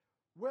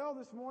Well,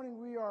 this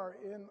morning we are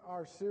in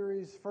our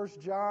series, 1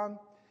 John.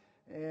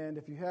 And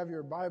if you have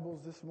your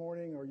Bibles this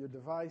morning or your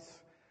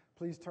device,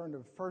 please turn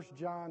to 1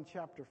 John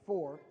chapter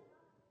 4.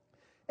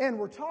 And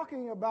we're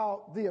talking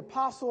about the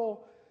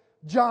Apostle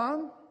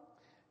John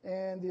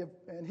and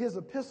his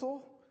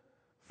epistle,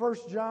 1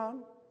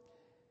 John.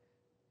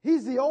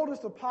 He's the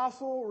oldest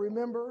apostle,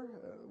 remember,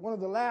 one of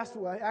the last,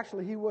 well,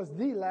 actually he was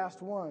the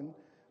last one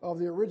of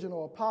the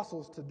original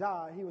apostles to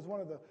die. He was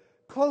one of the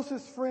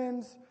closest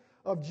friends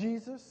of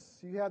Jesus.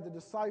 You had the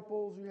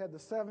disciples, you had the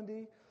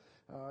 70,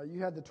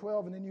 you had the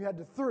 12, and then you had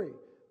the three,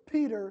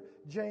 Peter,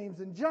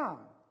 James, and John.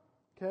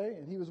 Okay,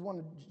 and he was one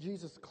of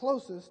Jesus'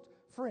 closest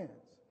friends.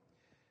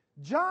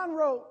 John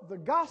wrote the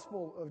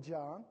Gospel of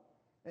John,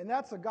 and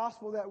that's a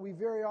gospel that we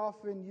very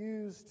often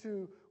use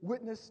to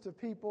witness to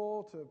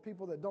people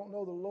that don't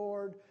know the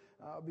Lord,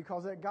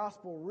 because that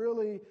gospel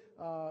really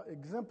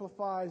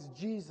exemplifies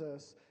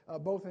Jesus,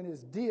 both in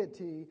his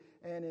deity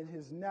and in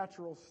his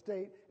natural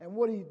state, and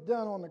what he'd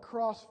done on the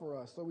cross for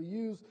us. So we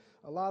use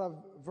a lot of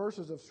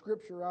verses of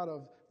Scripture out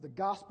of the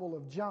Gospel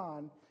of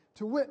John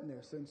to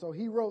witness. And so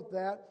he wrote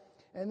that,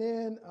 and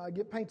then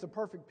paints a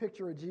perfect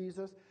picture of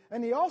Jesus.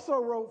 And he also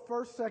wrote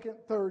 1st, 2nd,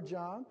 3rd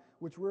John,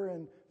 which we're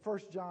in 1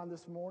 John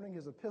this morning,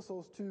 his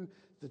epistles to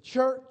the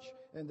church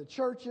and the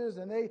churches,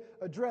 and they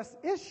address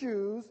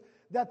issues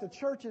that the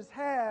churches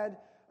had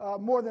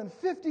more than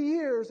 50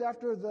 years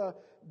after the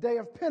day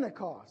of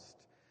Pentecost.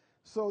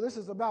 So this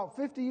is about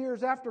 50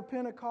 years after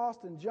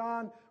Pentecost, and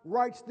John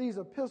writes these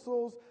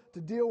epistles to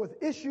deal with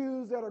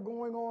issues that are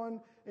going on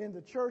in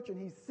the church,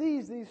 and he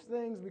sees these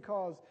things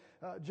because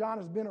John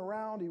has been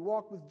around. He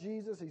walked with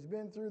Jesus. He's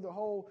been through the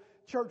whole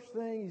church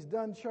thing. He's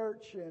done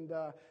church, and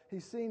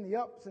he's seen the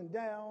ups and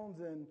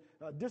downs and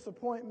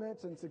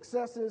disappointments and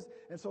successes.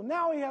 And so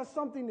now he has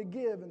something to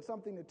give and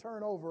something to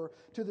turn over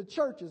to the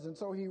churches. And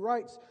so he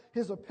writes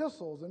his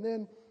epistles. And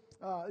then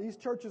these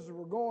churches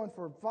were going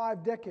for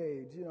 5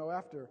 decades,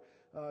 after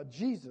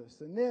Jesus.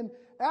 And then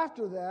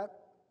after that,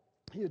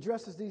 he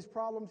addresses these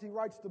problems. He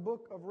writes the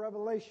book of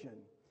Revelation.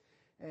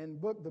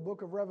 And the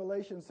book of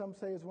Revelation, some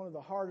say, is one of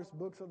the hardest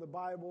books of the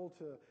Bible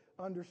to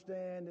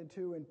understand and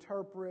to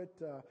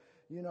interpret.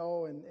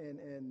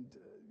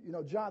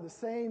 John, the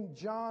same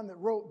John that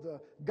wrote the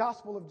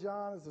Gospel of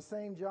John is the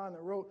same John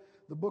that wrote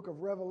the book of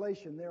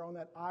Revelation there on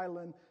that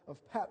island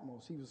of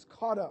Patmos. He was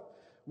caught up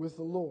with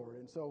the Lord.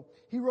 And so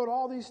he wrote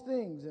all these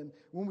things. And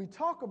when we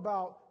talk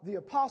about the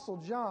Apostle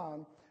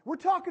John, we're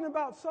talking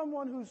about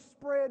someone who's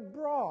spread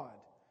broad.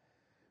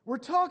 We're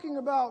talking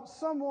about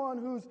someone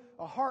who's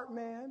a heart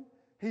man.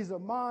 He's a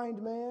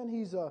mind man.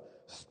 He's a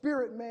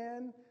spirit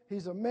man.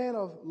 He's a man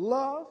of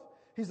love.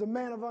 He's a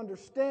man of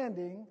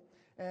understanding.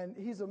 And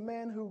he's a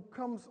man who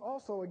comes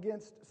also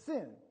against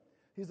sin.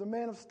 He's a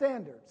man of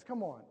standards.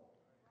 Come on.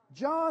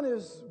 John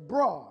is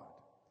broad.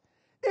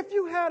 If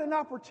you had an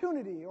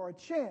opportunity or a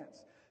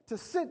chance to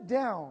sit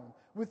down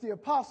with the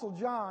Apostle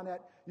John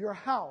at your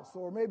house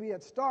or maybe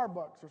at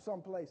Starbucks or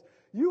someplace,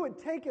 you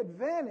would take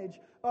advantage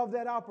of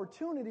that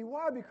opportunity.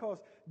 Why? Because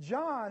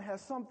John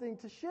has something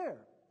to share.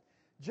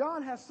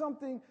 John has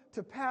something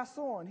to pass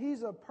on.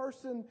 He's a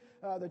person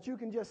that you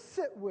can just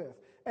sit with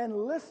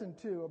and listen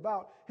to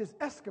about his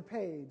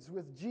escapades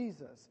with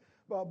Jesus,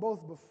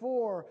 both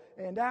before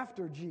and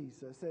after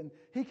Jesus. And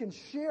he can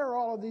share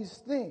all of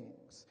these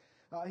things.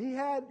 He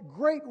had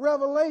great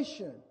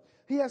revelation.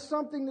 He has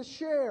something to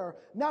share,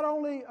 not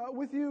only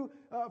with you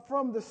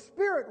from the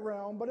spirit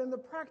realm, but in the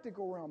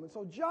practical realm. And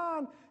so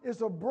John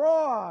is a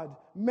broad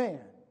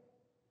man.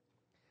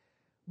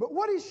 But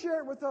what he's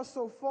shared with us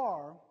so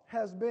far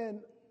has been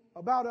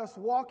about us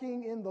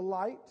walking in the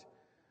light,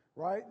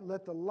 right?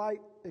 Let the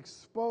light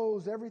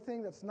expose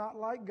everything that's not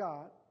like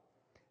God.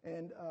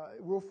 And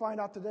we'll find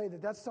out today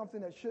that that's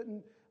something that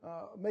shouldn't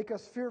make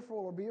us fearful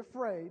or be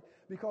afraid,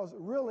 because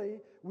really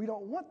we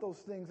don't want those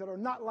things that are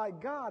not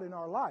like God in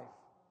our life.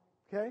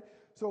 Okay?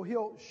 So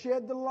he'll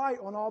shed the light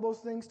on all those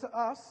things to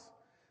us.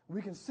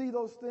 We can see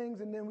those things,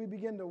 and then we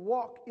begin to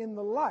walk in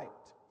the light.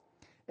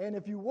 And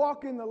if you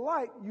walk in the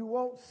light, you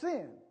won't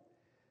sin.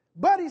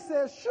 But he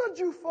says, should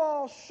you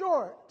fall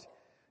short,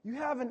 you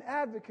have an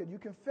advocate. You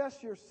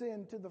confess your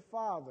sin to the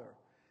Father,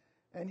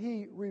 and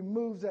he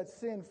removes that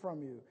sin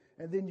from you.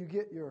 And then you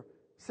get your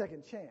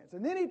second chance.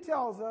 And then he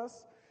tells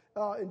us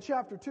in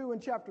chapter 2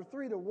 and chapter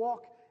 3 to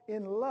walk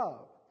in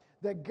love,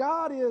 that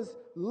God is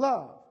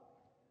love.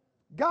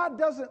 God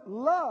doesn't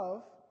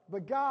love,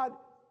 but God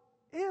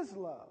is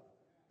love.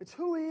 It's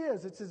who he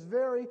is. It's his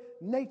very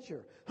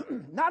nature.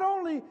 Not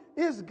only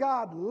is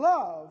God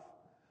love,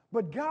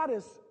 but God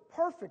is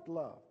perfect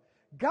love.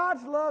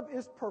 God's love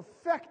is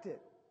perfected.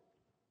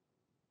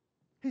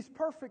 He's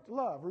perfect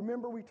love.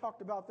 Remember we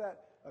talked about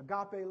that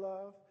agape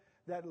love,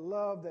 that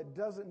love that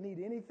doesn't need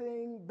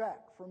anything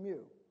back from you,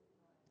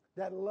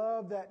 that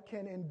love that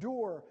can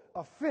endure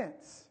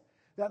offense,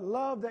 that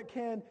love that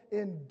can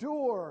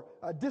endure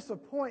a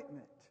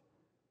disappointment.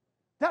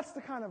 That's the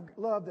kind of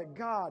love that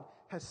God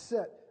has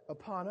set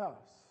upon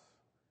us.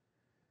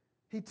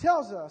 He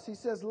tells us, he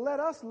says, let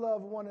us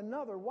love one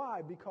another.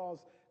 Why? Because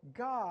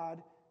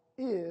God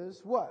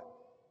is what?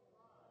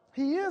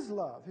 He is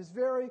love. His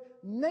very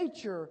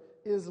nature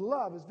is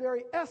love. His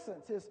very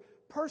essence, his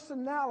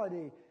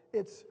personality,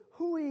 it's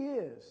who he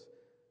is,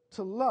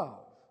 to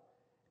love.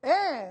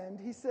 And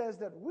he says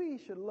that we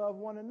should love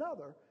one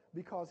another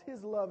because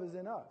his love is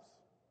in us.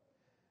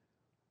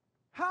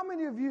 How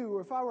many of you,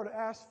 if I were to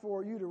ask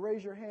for you to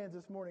raise your hands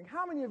this morning,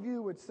 how many of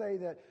you would say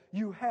that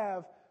you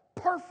have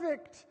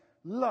perfect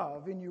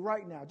love in you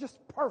right now? Just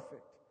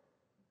perfect.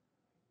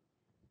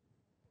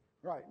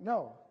 Right,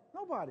 no.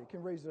 Nobody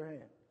can raise their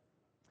hand.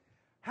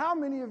 How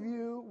many of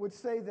you would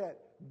say that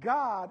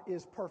God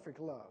is perfect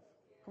love?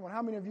 Come on,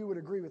 how many of you would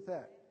agree with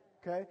that?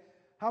 Okay.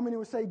 How many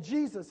would say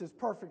Jesus is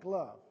perfect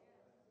love?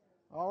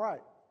 All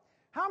right.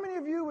 How many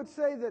of you would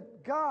say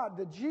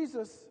that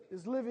Jesus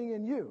is living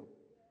in you?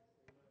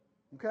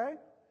 Okay?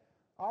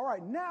 All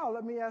right, now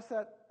let me ask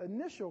that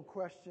initial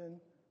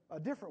question a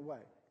different way.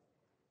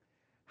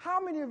 How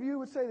many of you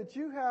would say that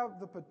you have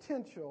the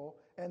potential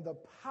and the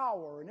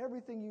power and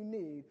everything you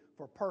need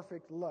for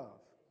perfect love?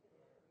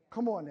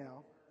 Come on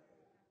now.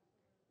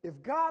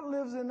 If God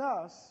lives in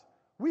us,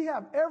 we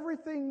have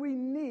everything we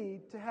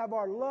need to have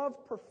our love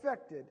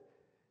perfected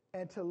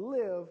and to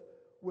live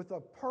with a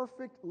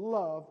perfect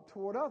love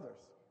toward others.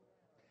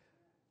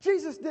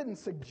 Jesus didn't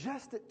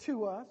suggest it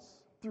to us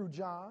through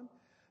John.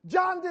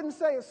 John didn't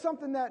say it's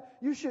something that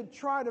you should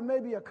try to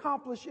maybe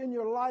accomplish in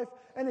your life,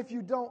 and if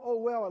you don't, oh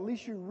well, at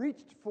least you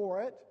reached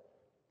for it.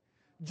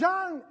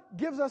 John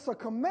gives us a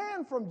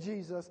command from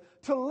Jesus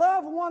to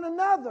love one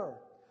another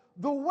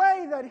the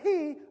way that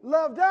he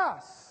loved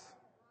us.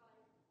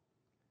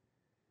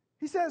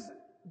 He says,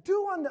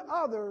 do unto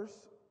others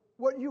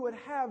what you would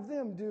have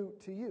them do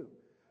to you.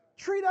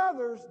 Treat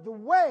others the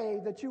way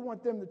that you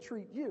want them to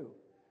treat you,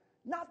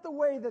 not the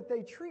way that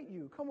they treat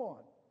you. Come on.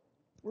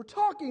 We're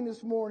talking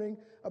this morning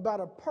about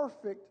a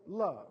perfect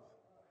love.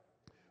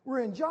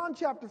 We're in John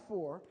chapter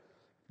 4,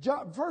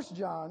 1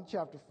 John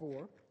chapter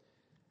 4,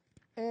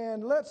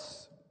 and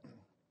let's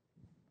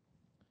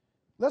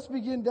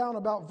begin down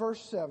about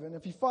verse 7.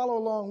 If you follow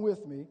along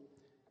with me,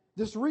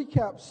 this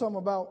recaps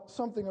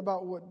something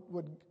about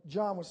what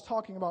John was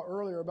talking about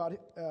earlier about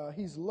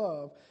his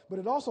love, but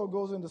it also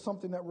goes into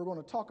something that we're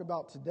going to talk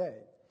about today.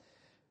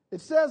 It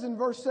says in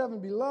verse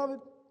 7, Beloved,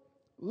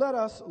 let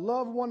us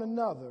love one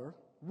another.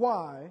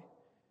 Why?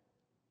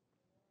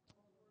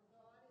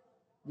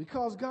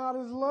 Because God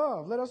is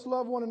love. Let us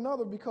love one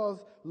another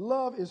because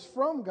love is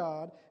from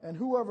God, and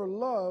whoever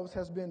loves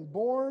has been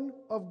born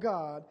of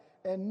God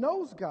and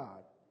knows God.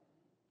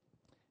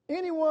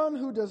 Anyone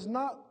who does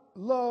not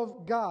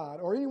love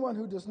God, or anyone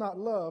who does not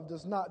love,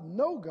 does not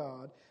know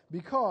God,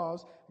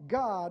 because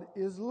God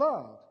is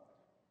love.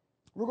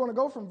 We're going to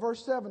go from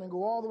verse 7 and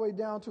go all the way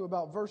down to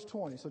about verse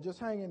 20, so just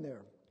hang in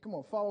there. Come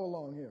on, follow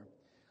along here.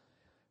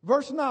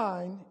 Verse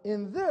 9,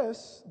 in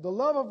this, the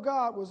love of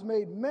God was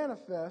made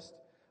manifest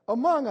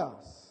among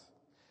us,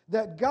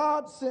 that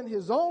God sent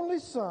his only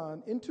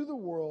Son into the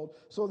world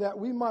so that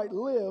we might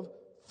live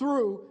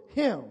through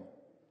him.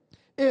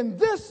 In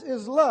this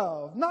is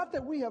love, not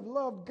that we have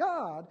loved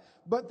God,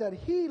 but that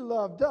he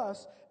loved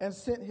us and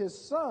sent his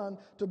Son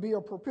to be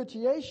a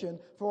propitiation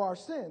for our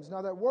sins.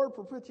 Now that word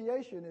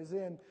propitiation is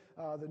in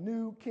the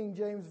New King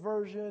James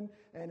Version,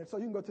 and so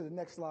you can go to the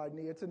next slide,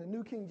 Nia. It's in the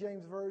New King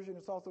James Version.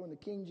 It's also in the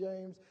King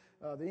James,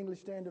 the English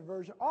Standard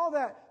Version. All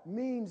that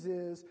means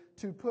is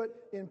to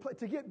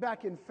to get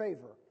back in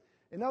favor.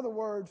 In other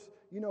words,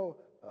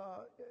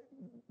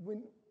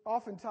 when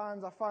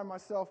oftentimes I find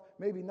myself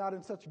maybe not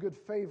in such good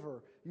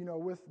favor,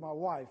 with my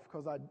wife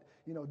because I,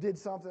 did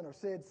something or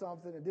said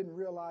something and didn't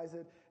realize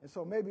it, and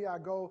so maybe I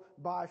go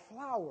buy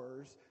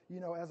flowers,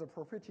 as a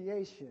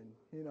propitiation,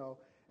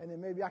 and then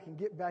maybe I can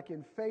get back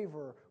in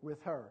favor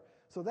with her.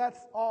 So that's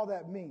all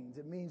that means.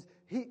 It means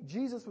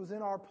Jesus was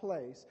in our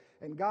place,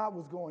 and God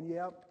was going,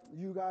 yep,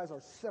 you guys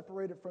are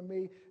separated from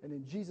me. And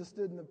then Jesus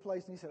stood in the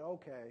place, and he said,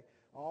 okay,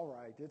 all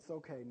right, it's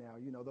okay now.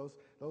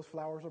 Those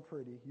flowers are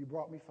pretty. You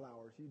brought me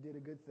flowers. You did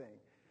a good thing.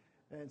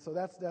 And so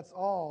that's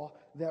all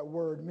that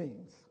word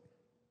means.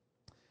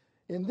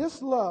 In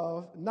this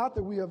love, not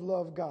that we have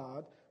loved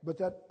God, but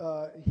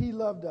that he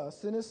loved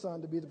us, sent his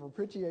Son to be the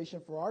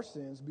propitiation for our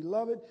sins.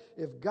 Beloved,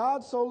 if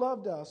God so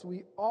loved us,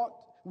 we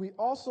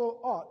also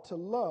ought to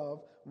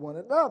love one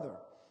another.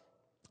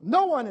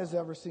 No one has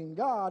ever seen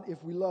God.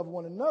 If we love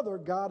one another,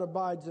 God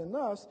abides in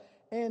us,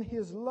 and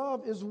his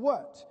love is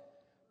what?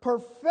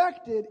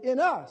 Perfected in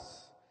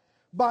us.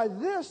 By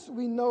this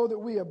we know that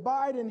we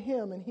abide in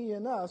him and he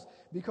in us,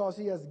 because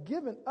he has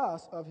given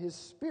us of his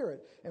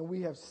Spirit. And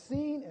we have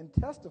seen and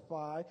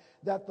testify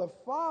that the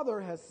Father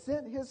has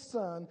sent his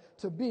Son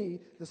to be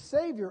the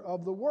Savior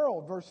of the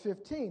world. Verse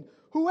 15,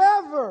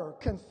 whoever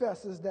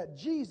confesses that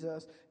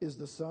Jesus is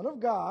the Son of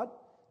God,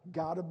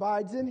 God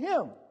abides in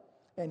him,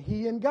 and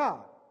he in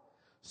God.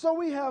 So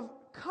we have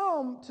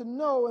come to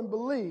know and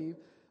believe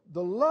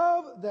the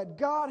love that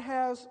God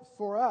has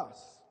for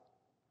us.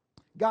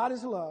 God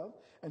is love,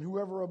 and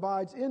whoever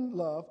abides in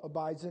love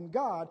abides in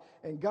God,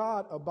 and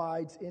God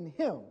abides in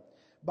him.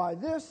 By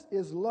this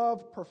is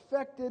love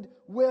perfected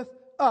with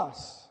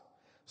us,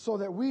 so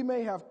that we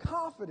may have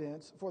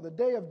confidence for the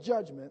day of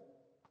judgment,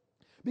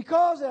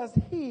 Because as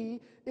he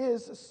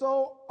is,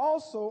 so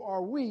also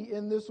are we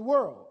in this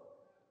world.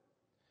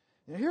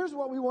 Now here's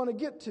what we want to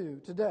get to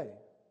today.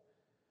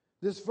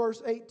 This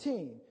verse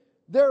 18.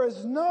 There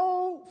is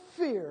no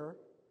fear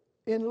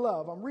in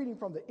love. I'm reading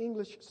from the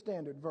English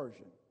Standard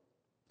Version.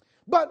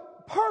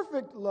 But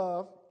perfect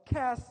love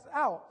casts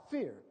out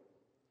fear.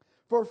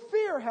 For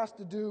fear has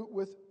to do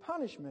with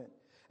punishment,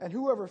 and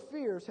whoever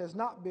fears has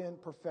not been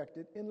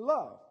perfected in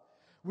love.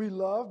 We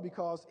love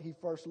because he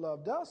first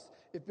loved us.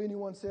 If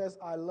anyone says,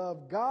 I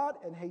love God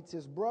and hates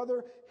his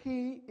brother,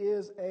 he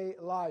is a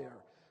liar.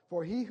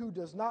 For he who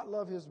does not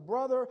love his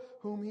brother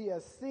whom he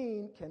has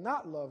seen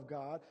cannot love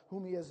God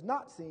whom he has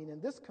not seen.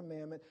 And this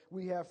commandment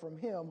we have from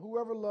him,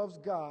 whoever loves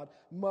God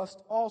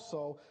must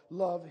also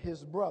love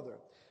his brother.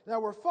 Now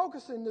we're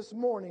focusing this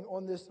morning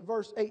on this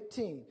verse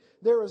 18.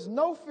 There is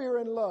no fear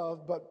in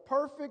love, but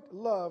perfect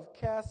love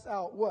casts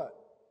out what?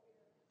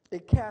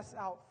 It casts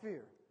out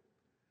fear.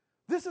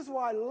 This is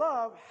why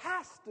love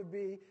has to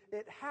be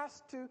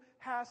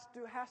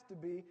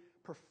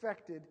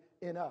perfected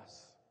in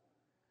us.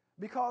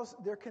 Because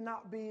there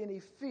cannot be any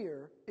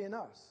fear in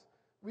us.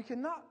 We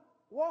cannot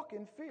walk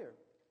in fear.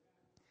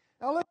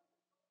 Now let's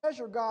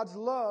measure God's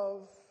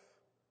love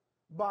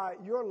by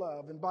your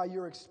love and by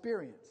your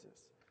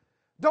experiences.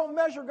 Don't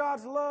measure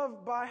God's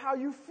love by how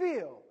you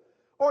feel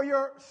or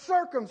your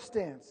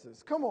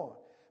circumstances. Come on.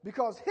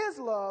 Because his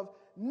love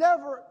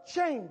never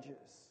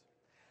changes.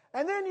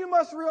 And then you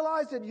must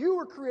realize that you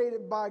were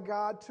created by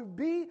God to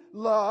be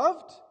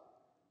loved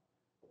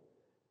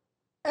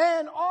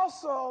and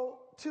also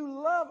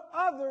to love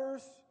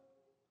others,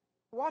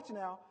 watch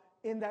now,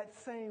 in that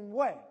same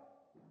way.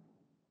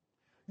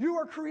 You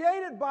were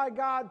created by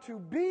God to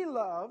be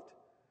loved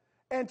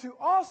and to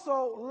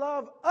also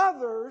love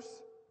others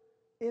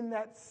in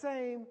that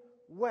same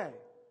way.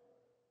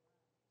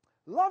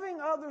 Loving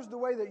others the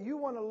way that you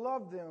want to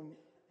love them,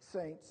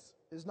 saints,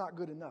 is not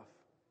good enough.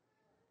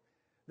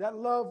 That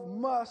love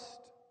must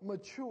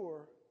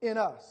mature in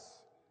us.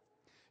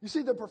 You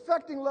see, the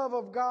perfecting love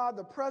of God,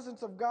 the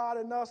presence of God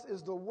in us,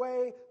 is the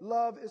way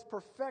love is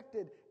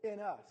perfected in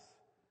us.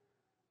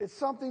 It's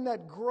something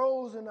that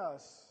grows in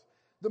us.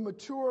 The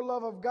mature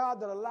love of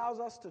God that allows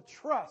us to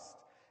trust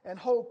and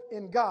hope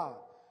in God.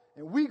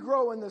 And we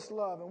grow in this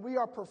love, and we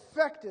are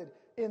perfected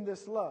in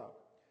this love.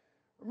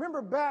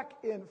 Remember back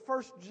in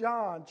 1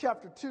 John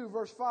chapter 2,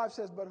 verse 5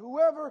 says, but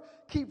whoever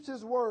keeps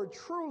his word,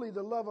 truly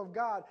the love of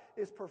God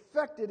is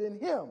perfected in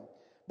him.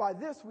 By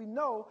this we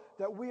know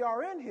that we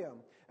are in him.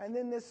 And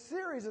then this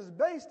series is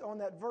based on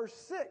that verse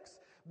 6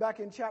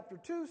 back in chapter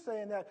 2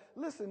 saying that,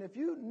 listen, if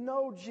you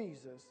know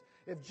Jesus,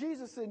 if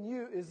Jesus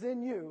is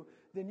in you,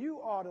 then you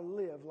ought to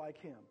live like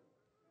him.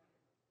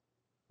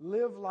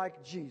 Live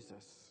like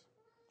Jesus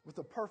with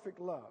a perfect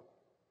love.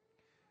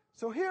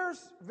 So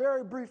here's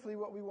very briefly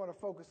what we want to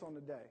focus on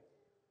today.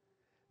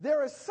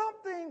 There is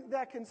something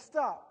that can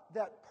stop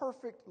that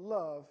perfect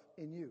love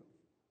in you.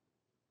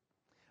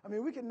 I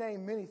mean, we can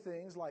name many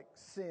things like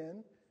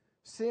sin.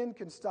 Sin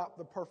can stop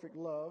the perfect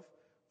love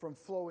from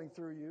flowing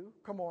through you.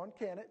 Come on,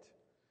 can it?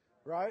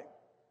 Right?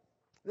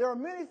 There are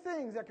many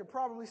things that could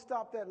probably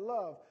stop that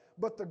love.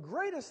 But the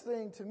greatest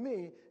thing to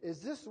me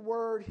is this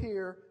word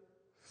here,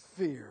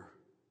 fear.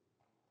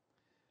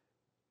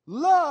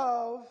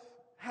 Love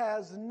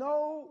has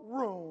no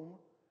room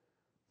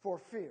for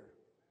fear.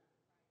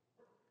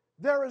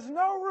 There is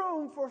no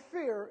room for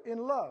fear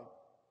in love,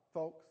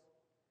 folks.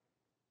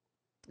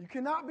 You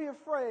cannot be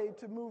afraid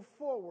to move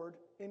forward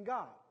in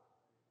God.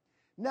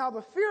 Now,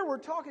 the fear we're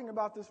talking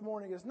about this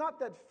morning is not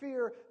that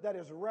fear that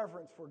is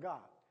reverence for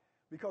God,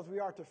 because we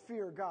are to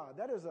fear God.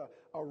 That is a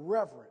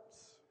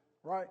reverence,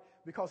 right?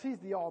 Because he's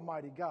the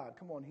Almighty God.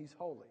 Come on, he's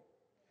holy.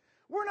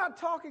 We're not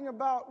talking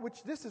about,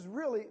 which this is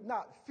really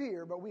not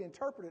fear, but we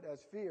interpret it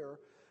as fear.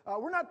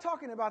 We're not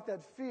talking about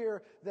that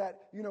fear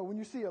that, when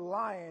you see a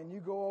lion, you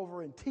go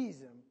over and tease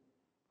him,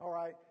 all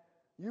right?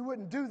 You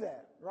wouldn't do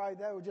that, right?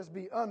 That would just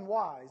be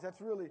unwise.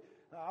 That's really,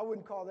 I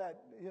wouldn't call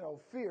that,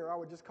 fear. I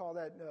would just call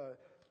that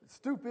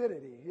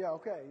stupidity. Yeah,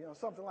 okay,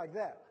 something like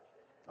that,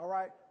 all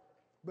right?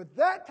 But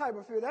that type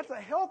of fear, that's a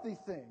healthy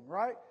thing,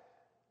 right?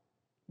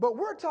 But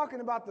we're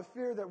talking about the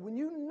fear that when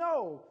you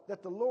know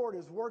that the Lord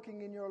is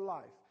working in your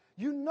life,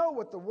 you know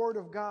what the Word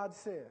of God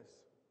says,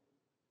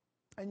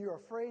 and you're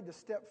afraid to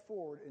step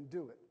forward and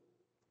do it.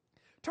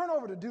 Turn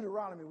over to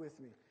Deuteronomy with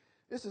me.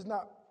 This is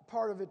not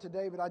part of it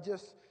today, but it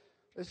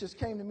just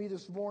came to me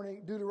this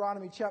morning.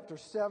 Deuteronomy chapter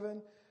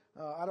 7.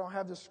 I don't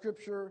have the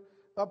scripture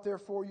up there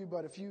for you,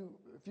 but if you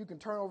can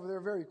turn over there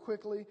very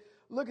quickly,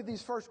 look at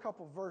these first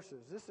couple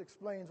verses. This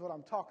explains what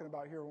I'm talking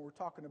about here when we're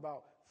talking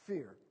about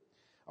fear.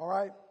 All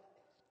right?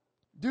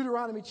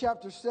 Deuteronomy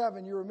chapter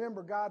 7, you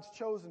remember God's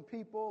chosen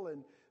people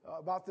and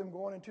about them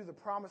going into the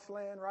promised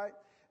land, right?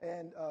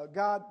 And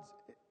God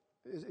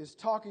is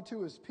talking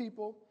to his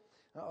people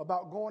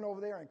about going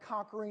over there and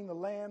conquering the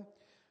land.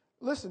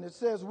 Listen, it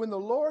says, when the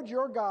Lord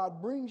your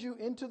God brings you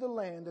into the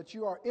land that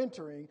you are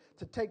entering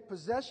to take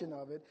possession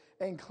of it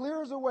and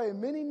clears away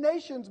many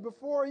nations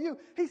before you,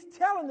 he's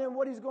telling them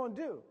what he's going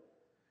to do.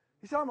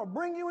 He said, I'm going to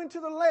bring you into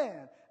the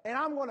land, and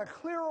I'm going to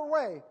clear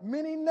away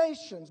many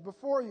nations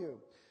before you.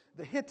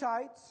 The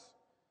Hittites,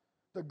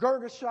 the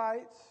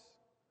Girgashites,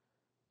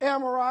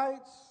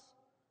 Amorites,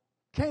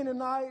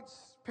 Canaanites,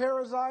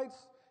 Perizzites,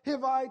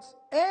 Hivites,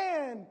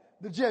 and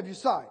the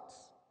Jebusites.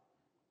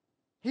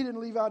 He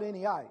didn't leave out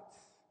any ites.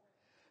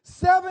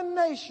 7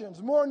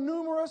 nations more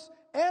numerous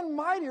and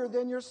mightier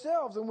than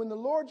yourselves. And when the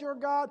Lord your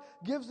God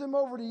gives them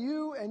over to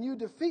you and you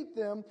defeat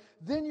them,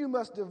 then you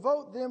must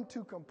devote them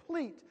to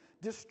complete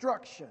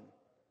destruction.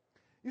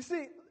 You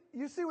see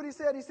what he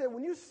said? He said,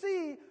 when you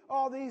see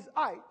all these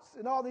ites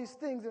and all these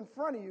things in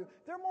front of you,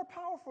 they're more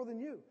powerful than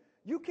you.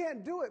 You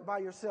can't do it by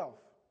yourself.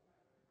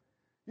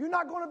 You're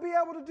not going to be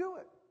able to do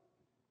it.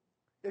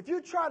 If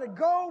you try to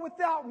go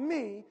without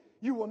me,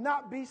 you will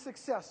not be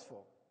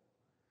successful.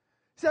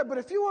 He said, but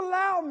if you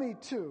allow me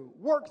to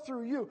work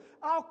through you,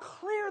 I'll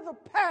clear the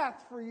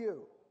path for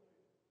you.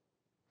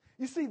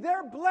 You see,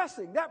 their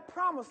blessing, that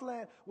promised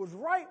land, was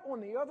right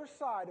on the other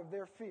side of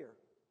their fear.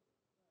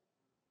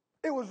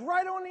 It was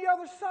right on the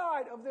other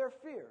side of their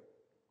fear.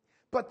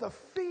 But the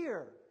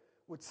fear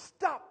would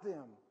stop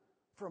them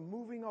from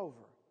moving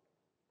over.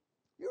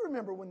 You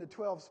remember when the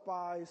 12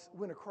 spies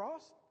went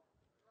across?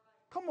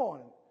 Come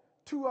on.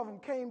 2 of them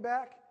came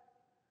back,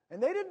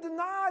 and they didn't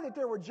deny that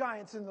there were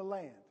giants in the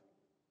land.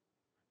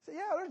 Say,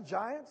 yeah, there's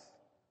giants.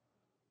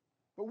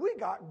 But we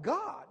got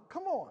God.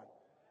 Come on.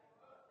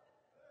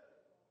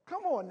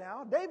 Come on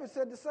now. David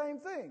said the same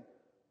thing.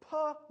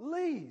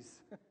 Please.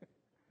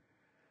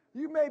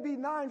 You may be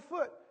 9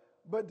 foot,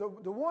 but the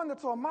one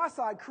that's on my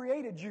side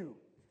created you,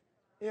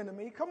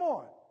 enemy. Come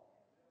on.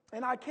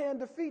 And I can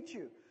defeat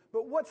you.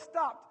 But what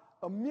stopped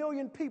 1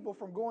 million people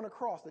from going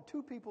across? The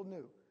 2 people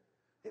knew.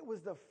 It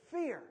was the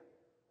fear.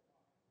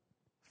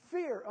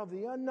 Fear of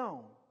the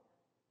unknown.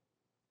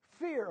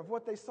 Fear of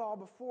what they saw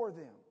before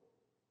them.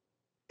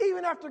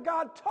 Even after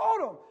God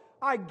told them,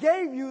 I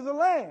gave you the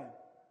land.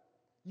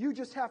 You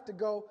just have to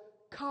go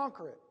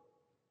conquer it.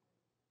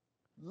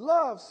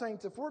 Love,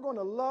 saints, if we're going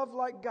to love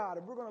like God,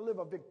 if we're going to live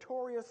a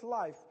victorious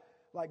life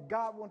like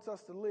God wants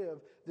us to live,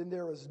 then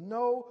there is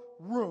no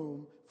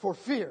room for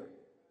fear.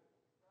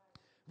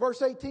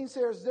 Verse 18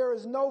 says, there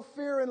is no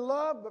fear in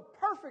love, but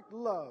perfect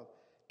love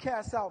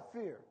casts out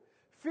fear.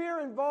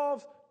 Fear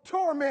involves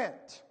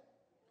torment.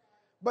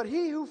 But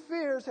he who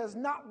fears has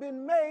not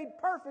been made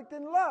perfect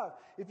in love.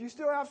 If you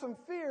still have some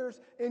fears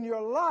in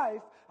your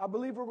life, I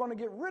believe we're going to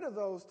get rid of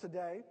those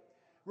today.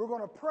 We're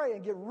going to pray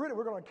and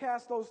we're going to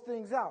cast those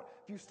things out.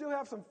 If you still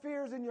have some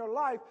fears in your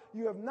life,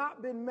 you have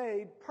not been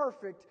made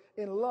perfect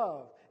in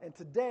love. And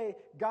today,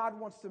 God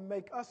wants to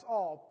make us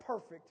all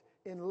perfect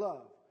in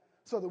love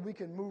so that we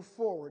can move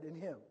forward in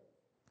him.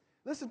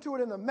 Listen to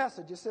it in the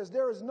Message. It says,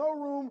 there is no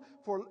room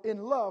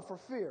in love for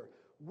fear.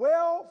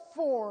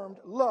 Well-formed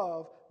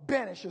love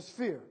banishes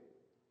fear.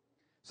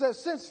 It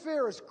says, since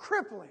fear is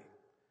crippling,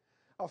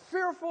 a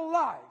fearful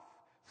life,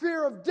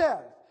 fear of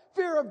death,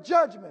 fear of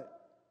judgment,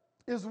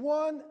 is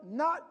one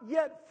not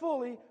yet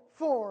fully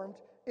formed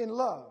in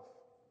love.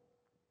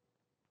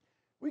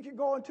 We could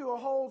go into a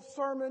whole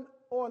sermon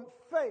on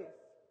faith,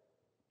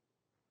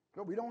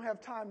 but we don't have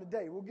time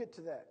today. We'll get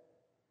to that.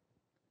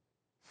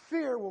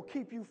 Fear will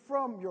keep you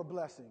from your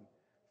blessing.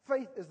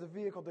 Faith is the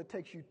vehicle that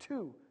takes you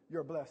to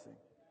your blessing.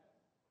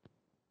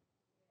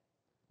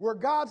 Where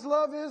God's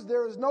love is,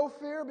 there is no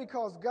fear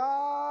because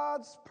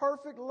God's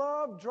perfect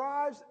love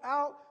drives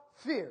out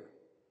fear.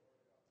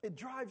 It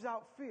drives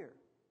out fear.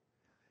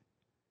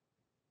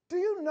 Do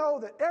you know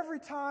that every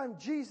time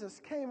Jesus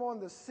came on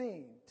the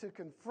scene to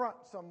confront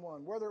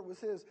someone, whether it was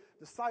his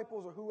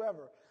disciples or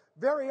whoever,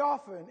 very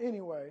often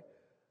anyway,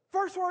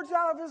 first words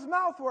out of his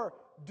mouth were,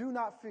 do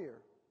not fear.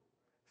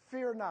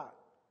 Fear not.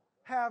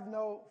 Have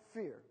no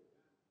fear.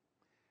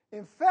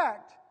 In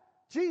fact,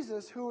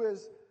 Jesus, who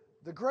is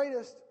the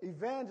greatest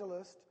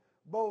evangelist,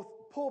 both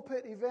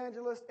pulpit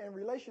evangelist and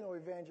relational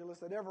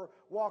evangelist that ever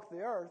walked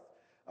the earth,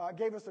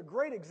 gave us a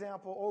great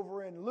example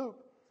over in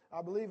Luke.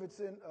 I believe it's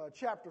in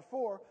chapter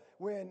 4,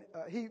 when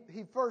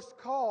he first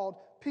called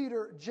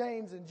Peter,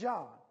 James, and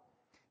John.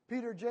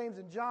 Peter, James,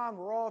 and John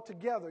were all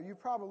together. You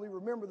probably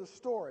remember the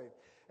story.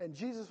 And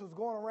Jesus was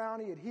going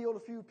around. He had healed a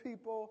few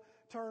people,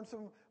 turned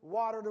some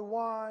water to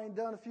wine,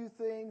 done a few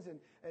things.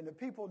 And the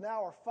people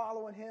now are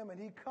following him.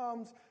 And he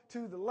comes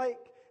to the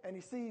lake, and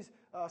he sees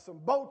some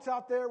boats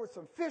out there with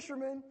some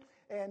fishermen.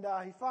 And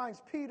he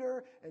finds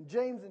Peter and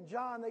James and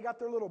John. They got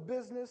their little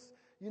business.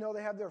 You know,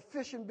 they have their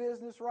fishing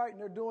business, right? And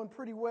they're doing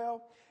pretty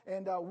well.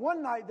 And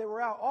one night, they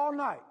were out all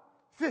night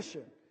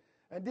fishing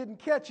and didn't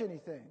catch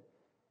anything.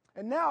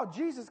 And now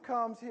Jesus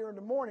comes here in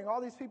the morning.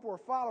 All these people are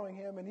following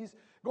him, and he's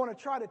going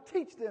to try to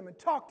teach them and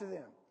talk to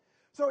them.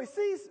 So he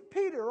sees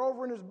Peter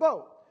over in his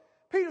boat.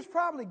 Peter's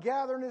probably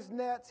gathering his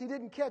nets. He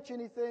didn't catch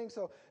anything,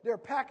 so they're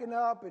packing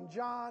up. And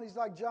John, he's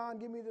like, John,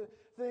 give me the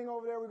thing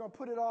over there. We're going to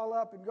put it all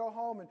up and go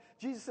home. And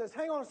Jesus says,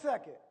 hang on a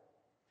second.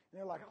 And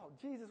they're like, oh,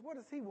 Jesus, what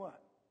does he want?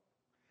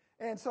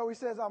 And so he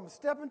says, I'm going to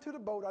step into the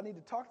boat. I need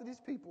to talk to these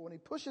people. And he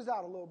pushes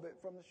out a little bit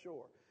from the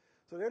shore.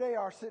 So there they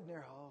are sitting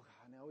there. Oh,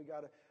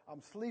 God, now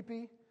I'm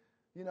sleepy.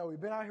 You know,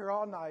 we've been out here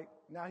all night.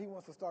 Now he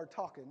wants to start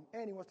talking,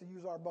 and he wants to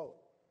use our boat.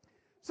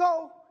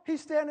 So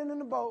he's standing in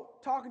the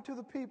boat, talking to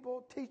the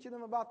people, teaching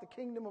them about the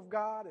kingdom of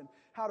God and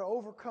how to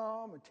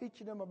overcome, and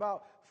teaching them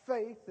about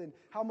faith and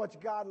how much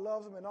God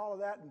loves them and all of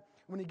that. And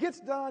when he gets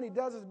done, he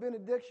does his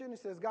benediction. He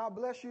says, God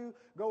bless you.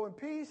 Go in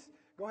peace.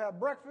 Go have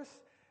breakfast.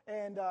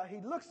 And he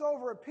looks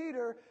over at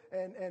Peter,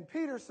 and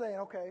Peter's saying,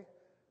 okay,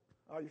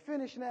 are you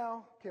finished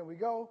now? Can we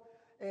go?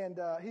 And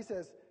he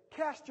says,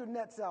 cast your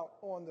nets out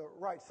on the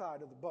right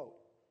side of the boat.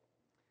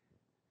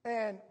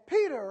 And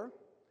Peter,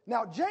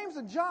 now James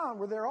and John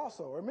were there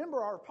also.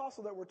 Remember, our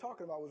apostle that we're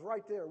talking about was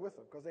right there with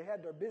them because they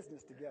had their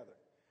business together.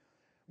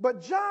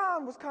 But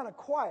John was kind of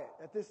quiet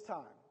at this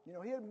time. You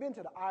know, he hadn't been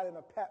to the island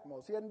of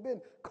Patmos. He hadn't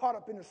been caught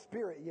up in the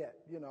spirit yet,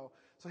 you know.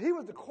 So he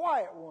was the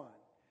quiet one.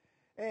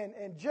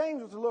 And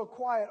James was a little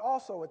quiet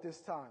also at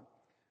this time.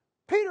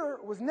 Peter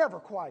was never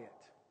quiet.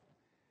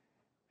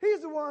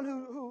 He's the one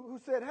who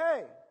said,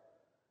 hey,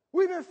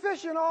 we've been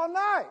fishing all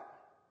night.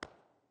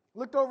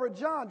 Looked over at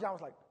John. John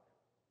was like,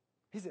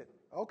 he said,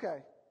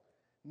 okay,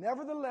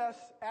 nevertheless,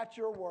 at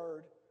your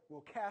word,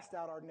 we'll cast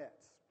out our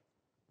nets.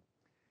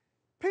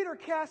 Peter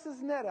casts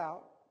his net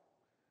out,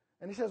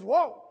 and he says,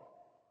 whoa,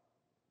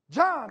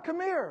 John, come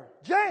here,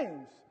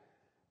 James.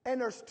 And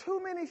there's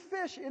too many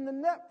fish in the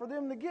net for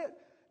them to get.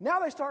 Now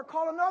they start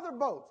calling other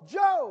boats.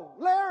 Joe,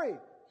 Larry,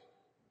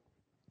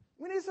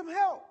 we need some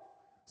help.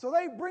 So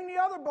they bring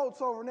the other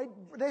boats over, and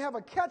they have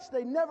a catch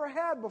they never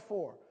had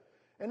before.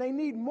 And they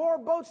need more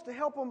boats to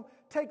help them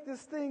take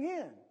this thing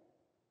in.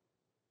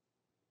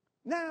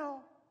 Now,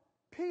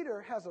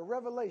 Peter has a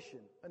revelation,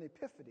 an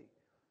epiphany.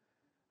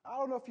 I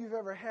don't know if you've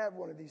ever had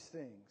one of these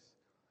things,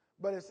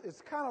 but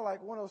it's kind of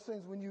like one of those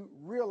things when you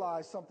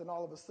realize something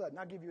all of a sudden.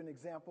 I'll give you an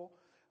example.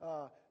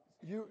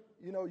 You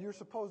know, you're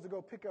supposed to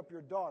go pick up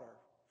your daughter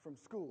from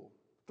school,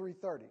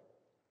 3:30.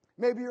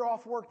 Maybe you're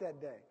off work that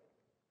day.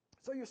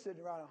 So you're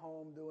sitting around at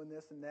home doing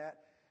this and that.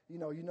 You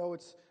know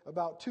it's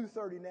about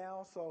 2:30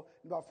 now, so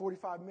in about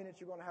 45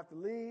 minutes you're going to have to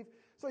leave.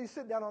 So you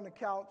sit down on the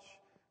couch,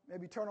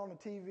 maybe turn on the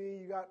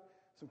TV, you got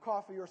some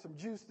coffee or some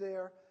juice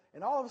there,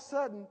 and all of a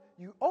sudden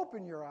you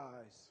open your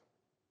eyes.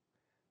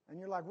 And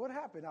you're like, what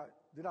happened?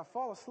 Did I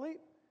fall asleep?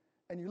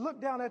 And you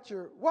look down at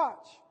your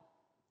watch,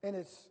 and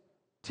it's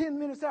 10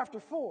 minutes after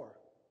 4.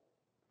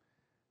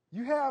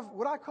 You have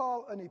what I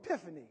call an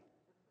epiphany.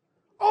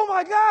 Oh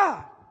my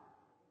God!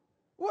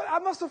 What? I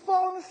must have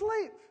fallen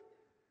asleep.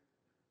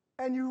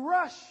 And you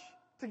rush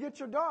to get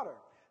your daughter.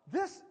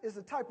 This is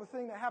the type of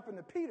thing that happened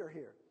to Peter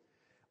here.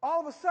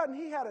 All of a sudden,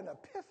 he had an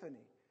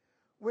epiphany.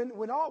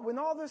 When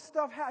all this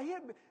stuff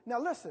happened, now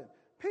listen,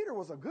 Peter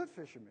was a good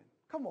fisherman.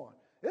 Come on.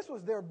 This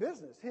was their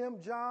business. Him,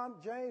 John,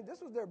 James,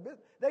 this was their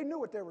business. They knew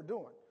what they were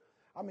doing.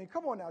 I mean,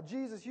 come on now,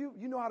 Jesus, you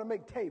know how to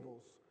make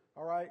tables,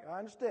 all right? I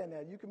understand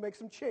that. You can make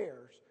some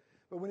chairs.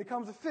 But when it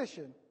comes to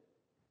fishing,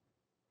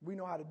 we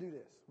know how to do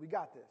this. We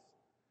got this.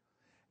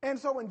 And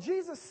so when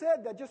Jesus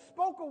said that, just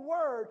spoke a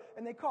word,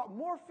 and they caught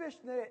more fish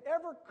than they had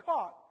ever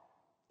caught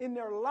in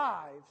their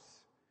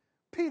lives,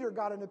 Peter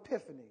got an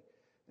epiphany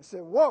and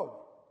said, whoa.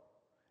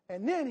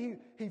 And then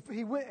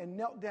he went and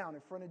knelt down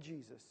in front of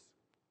Jesus.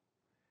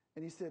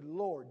 And he said,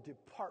 Lord,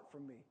 depart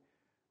from me,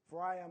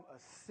 for I am a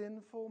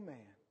sinful man.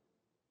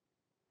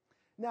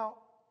 Now,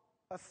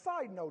 a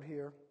side note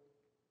here.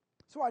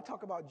 So I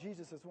talk about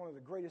Jesus as one of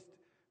the greatest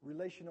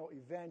relational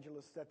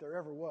evangelists that there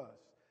ever was.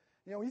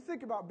 You know, when you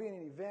think about being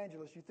an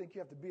evangelist, you think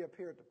you have to be up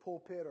here at the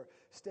pulpit or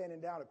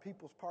standing down at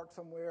People's Park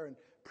somewhere and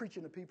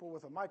preaching to people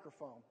with a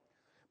microphone.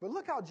 But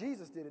look how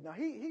Jesus did it. Now,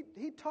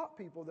 he taught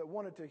people that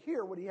wanted to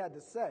hear what he had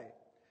to say.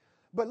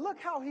 But look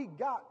how he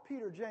got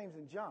Peter, James,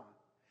 and John.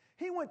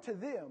 He went to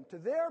them, to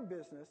their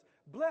business,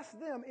 blessed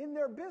them in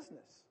their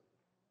business.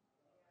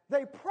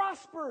 They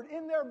prospered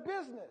in their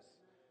business.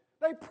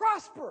 They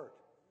prospered.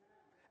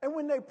 And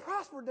when they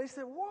prospered, they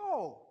said,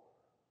 whoa,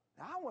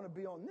 I want to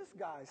be on this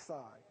guy's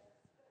side.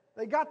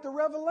 They got the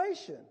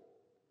revelation.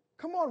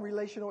 Come on,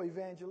 relational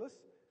evangelists.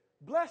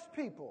 Bless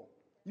people.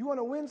 You want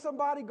to win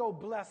somebody? Go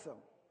bless them.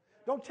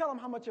 Don't tell them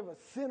how much of a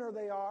sinner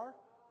they are.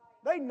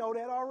 They know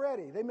that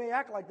already. They may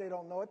act like they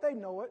don't know it. They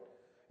know it.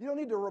 You don't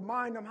need to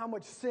remind them how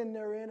much sin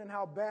they're in and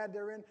how bad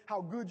they're in,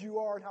 how good you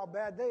are and how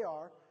bad they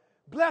are.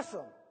 Bless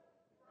them.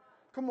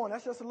 Come on,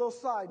 that's just a little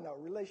side note,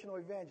 relational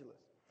evangelist.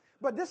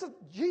 But this is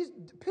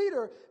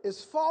Peter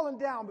is falling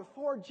down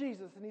before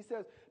Jesus, and he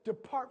says,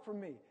 depart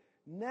from me.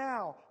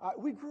 Now,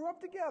 we grew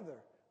up together.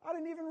 I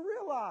didn't even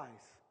realize.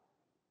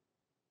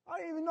 I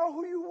didn't even know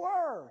who you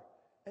were.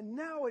 And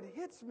now it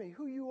hits me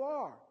who you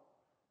are.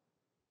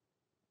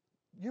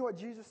 You know what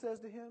Jesus says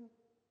to him?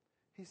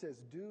 He says,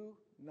 do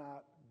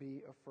not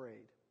be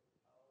afraid.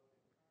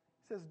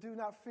 He says, do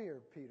not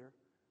fear, Peter,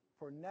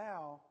 for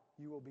now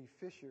you will be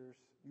fishers.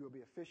 You will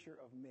be a fisher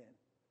of men.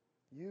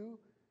 You,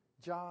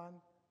 John,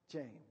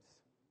 James,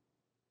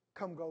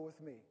 come go with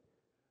me.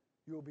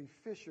 You will be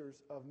fishers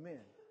of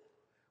men.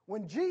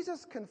 When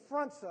Jesus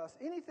confronts us,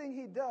 anything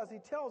he does, he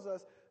tells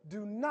us,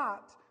 do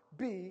not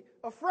be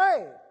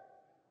afraid.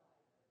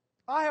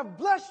 I have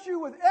blessed you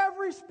with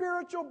every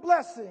spiritual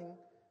blessing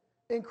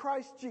in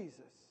Christ Jesus.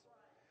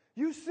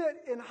 You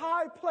sit in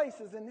high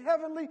places, in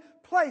heavenly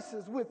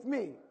places with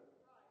me.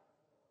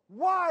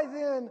 Why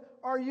then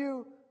are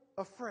you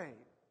afraid?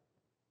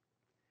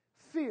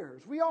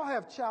 Fears. We all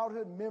have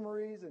childhood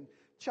memories and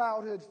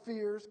childhood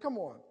fears. Come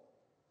on.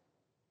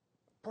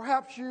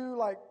 Perhaps you,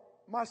 like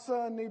my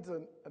son, needs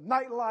a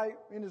night light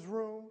in his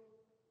room.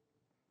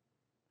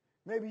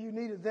 Maybe you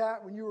needed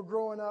that when you were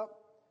growing up.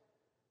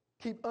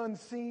 Keep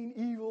unseen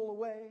evil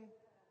away.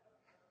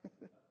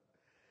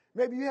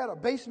 Maybe you had a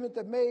basement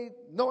that made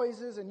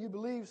noises and you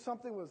believed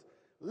something was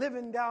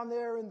living down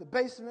there in the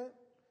basement,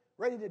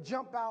 ready to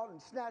jump out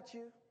and snatch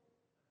you.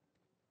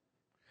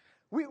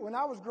 When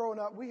I was growing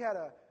up, we had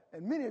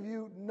and many of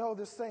you know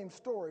this same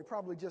story,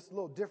 probably just a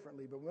little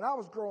differently, but when I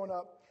was growing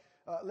up,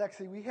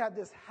 Lexi, we had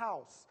this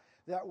house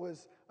that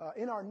was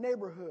in our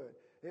neighborhood.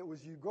 It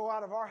was you go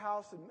out of our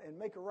house and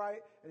make a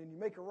right, and then you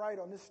make a right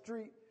on this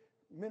street,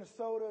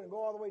 Minnesota, and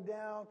go all the way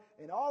down.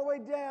 And all the way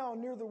down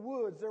near the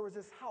woods, there was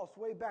this house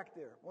way back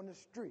there on the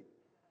street.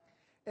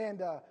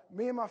 And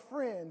me and my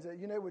friends,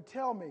 would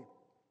tell me,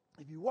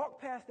 if you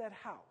walk past that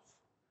house,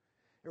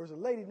 there was a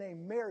lady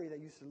named Mary that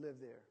used to live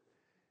there.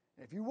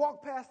 And if you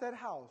walk past that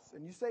house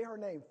and you say her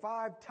name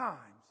 5 times,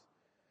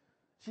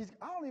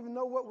 I don't even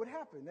know what would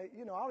happen. I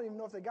don't even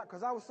know if they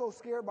because I was so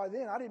scared by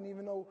then, I didn't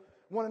even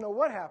want to know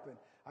what happened.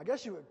 I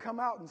guess she would come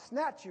out and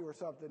snatch you or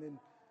something and,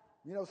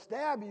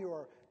 stab you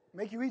or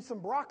make you eat some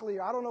broccoli.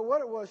 I don't know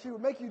what it was. She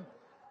would make you,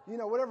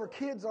 whatever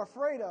kids are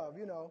afraid of,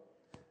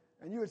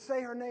 and you would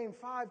say her name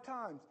 5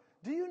 times.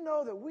 Do you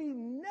know that we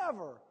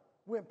never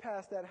went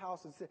past that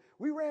house and said,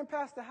 we ran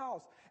past the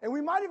house, and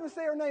we might even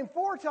say her name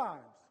 4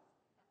 times.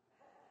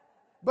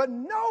 But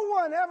no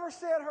one ever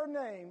said her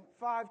name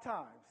 5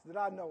 times that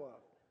I know of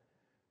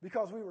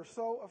because we were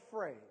so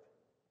afraid.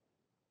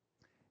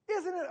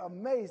 Isn't it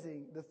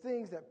amazing the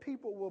things that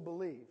people will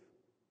believe?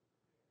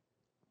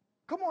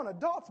 Come on,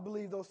 adults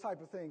believe those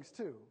type of things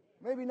too.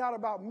 Maybe not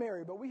about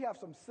Mary, but we have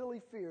some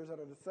silly fears that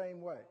are the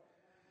same way.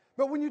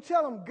 But when you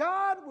tell them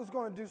God was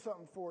going to do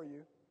something for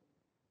you,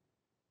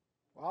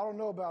 well, I don't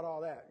know about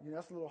all that.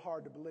 That's a little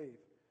hard to believe.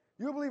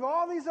 You'll believe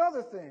all these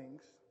other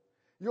things.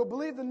 You'll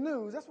believe the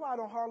news. That's why I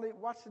don't hardly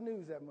watch the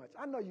news that much.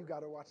 I know you got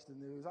to watch the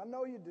news. I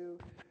know you do.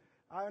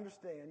 I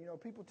understand.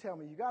 People tell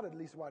me you got to at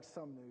least watch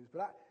some news.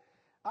 But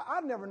I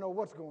never know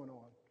what's going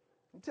on.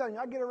 I'm telling you,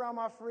 I get around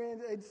my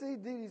friends. And see,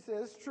 Dee Dee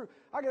says it's true.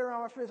 I get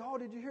around my friends. Oh,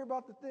 did you hear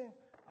about the thing?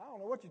 I don't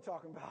know what you're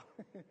talking about.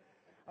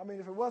 I mean,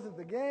 if it wasn't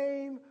the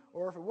game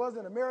or if it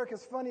wasn't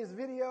America's Funniest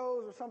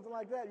Videos or something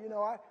like that,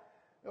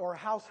 or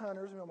House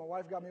Hunters. My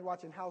wife got me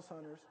watching House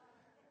Hunters.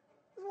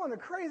 This is one of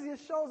the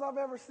craziest shows I've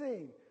ever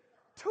seen.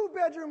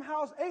 2-bedroom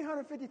house,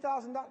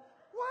 $850,000. What?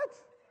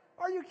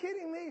 Are you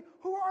kidding me?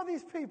 Who are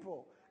these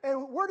people?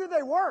 And where do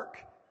they work?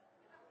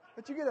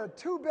 But you get a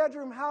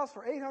 2-bedroom house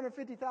for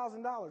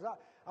 $850,000.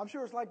 I'm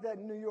sure it's like that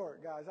in New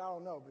York, guys. I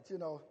don't know,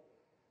 but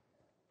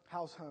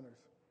House Hunters.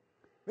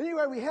 But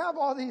anyway, we have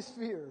all these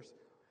fears.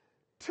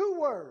 2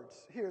 words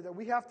here that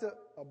we have to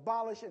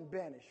abolish and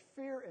banish: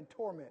 fear and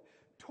torment.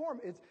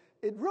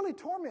 It really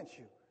torments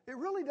you. It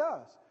really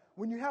does.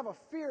 When you have a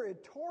fear,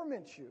 it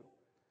torments you.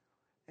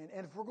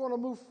 And if we're going to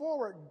move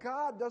forward,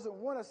 God doesn't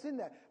want us in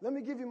that. Let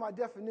me give you my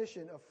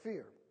definition of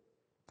fear.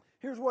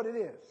 Here's what it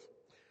is.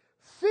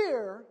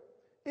 Fear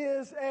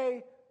is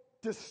a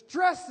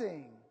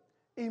distressing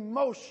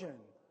emotion.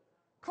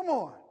 Come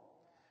on.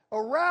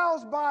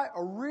 Aroused by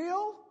a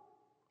real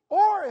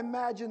or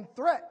imagined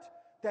threat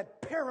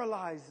that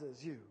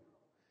paralyzes you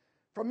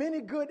from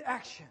any good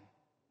action.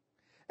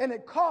 And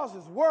it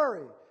causes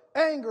worry,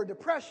 anger,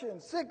 depression,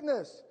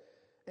 sickness,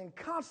 and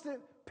constant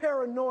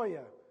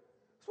paranoia.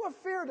 That's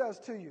what fear does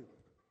to you.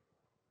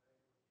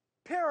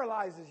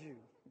 Paralyzes you.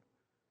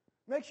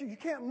 Makes you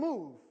can't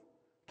move.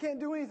 Can't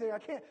do anything.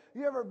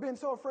 You ever been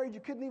so afraid you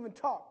couldn't even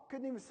talk,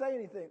 couldn't even say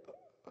anything?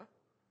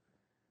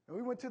 And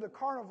we went to the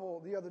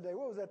carnival the other day.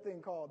 What was that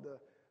thing called? The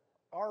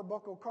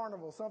Arbuckle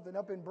Carnival, something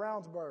up in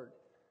Brownsburg.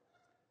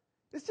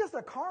 It's just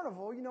a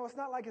carnival, it's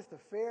not like it's the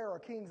fair or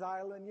Kings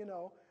Island,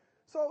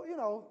 So,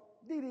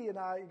 Dee Dee and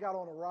I got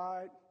on a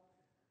ride.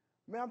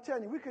 Man, I'm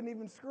telling you, we couldn't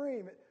even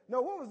scream.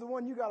 No, what was the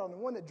one you got on? The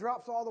one that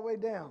drops all the way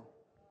down.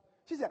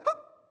 She said,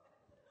 "Hup!"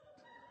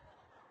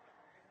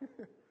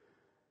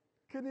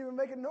 Couldn't even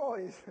make a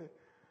noise.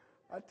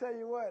 I tell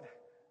you what,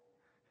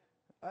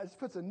 it just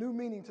puts a new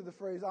meaning to the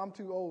phrase, "I'm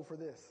too old for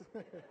this."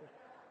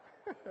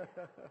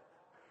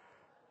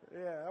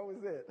 Yeah, that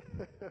was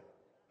it.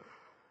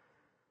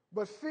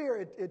 But fear,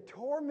 it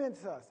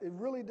torments us. It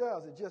really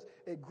does.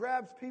 It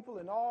grabs people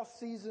in all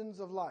seasons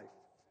of life.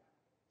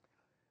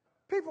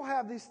 People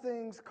have these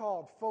things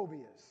called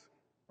phobias,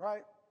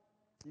 right?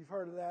 You've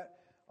heard of that.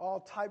 All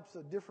types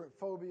of different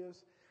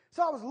phobias.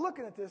 So I was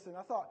looking at this and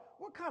I thought,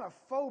 what kind of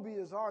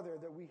phobias are there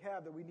that we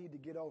have that we need to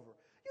get over?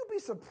 You'd be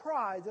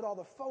surprised at all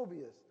the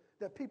phobias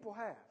that people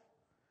have.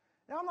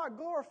 Now, I'm not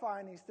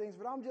glorifying these things,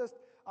 but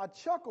I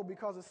chuckle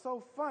because it's so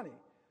funny.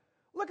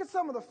 Look at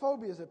some of the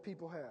phobias that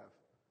people have.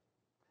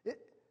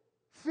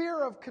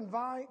 Fear of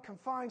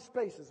confined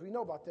spaces. We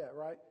know about that,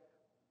 right?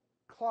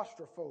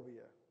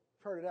 Claustrophobia.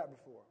 Heard of that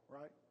before,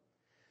 right?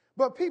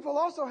 But people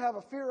also have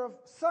a fear of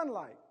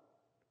sunlight.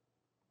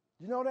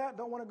 You know that?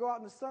 Don't want to go out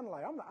in the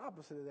sunlight. I'm the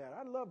opposite of that.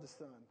 I love the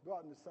sun. Go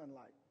out in the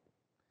sunlight.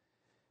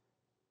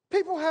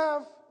 People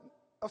have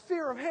a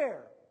fear of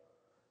hair.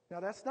 Now,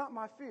 that's not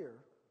my fear.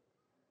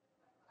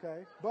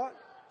 Okay? But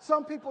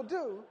some people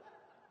do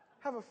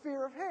have a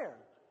fear of hair.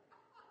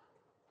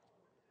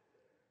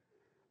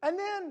 And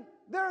then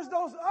there's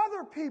those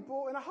other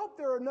people, and I hope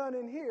there are none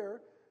in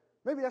here.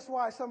 Maybe that's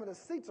why some of the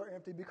seats are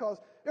empty,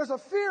 because there's a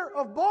fear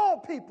of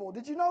bald people.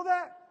 Did you know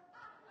that?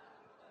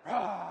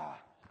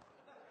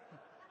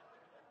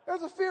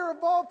 There's a fear of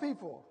bald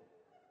people.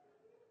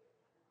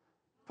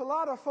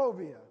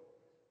 Palatophobia.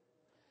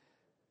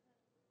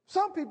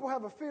 Some people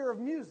have a fear of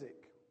music.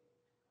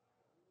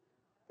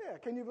 Yeah,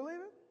 can you believe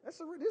it?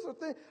 These are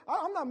things.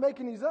 I'm not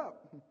making these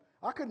up.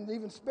 I couldn't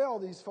even spell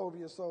these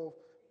phobias, so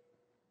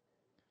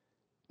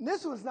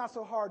this one's not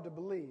so hard to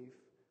believe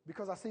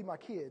because I see my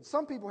kids.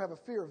 Some people have a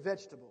fear of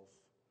vegetables.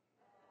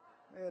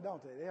 Yeah,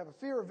 don't they? They have a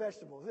fear of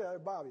vegetables. Yeah,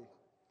 Bobby.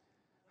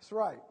 That's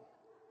right.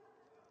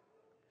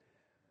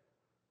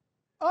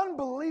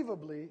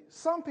 Unbelievably,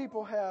 some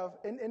people have,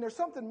 and there's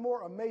something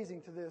more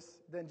amazing to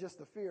this than just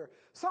the fear.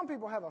 Some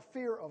people have a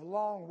fear of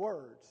long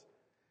words.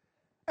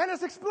 And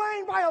it's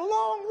explained by a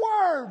long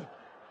word.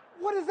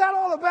 What is that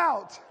all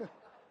about?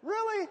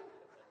 Really?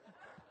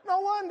 No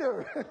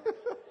wonder.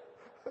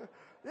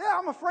 Yeah,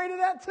 I'm afraid of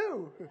that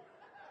too.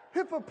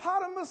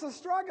 Hippopotamus is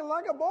striking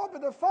like a ball,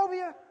 but the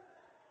phobia,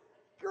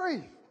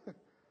 grief.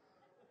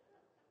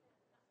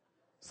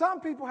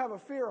 Some people have a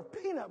fear of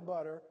peanut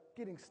butter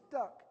getting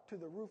stuck to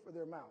the roof of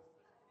their mouth.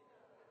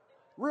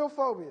 Real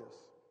phobias.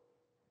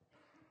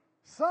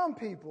 Some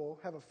people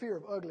have a fear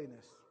of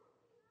ugliness.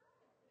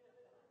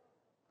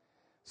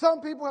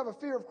 Some people have a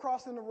fear of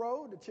crossing the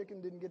road. The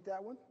chicken didn't get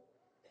that one.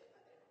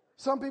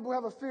 Some people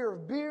have a fear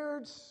of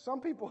beards.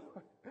 Some people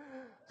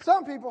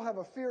have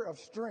a fear of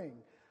string.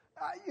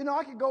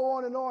 I could go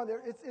on and on.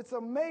 It's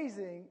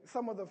amazing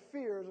some of the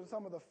fears and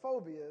some of the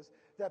phobias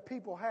that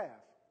people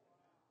have.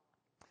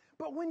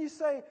 But when you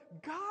say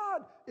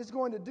God is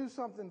going to do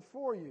something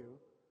for you,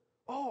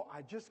 oh,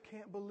 I just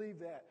can't believe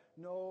that.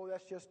 No,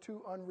 that's just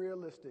too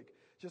unrealistic.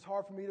 It's just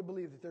hard for me to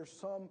believe that there's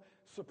some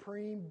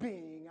supreme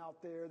being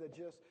out there that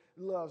just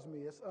loves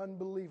me. It's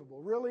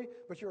unbelievable. Really?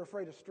 But you're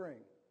afraid of string.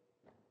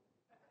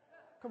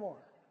 Come on.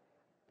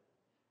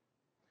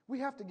 We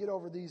have to get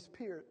over these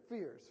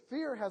fears.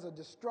 Fear has a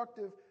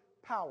destructive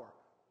power.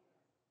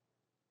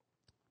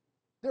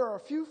 There are a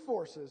few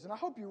forces, and I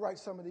hope you write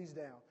some of these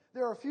down.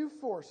 There are a few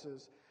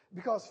forces,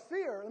 because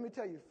fear, let me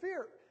tell you,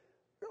 fear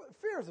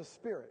is a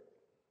spirit.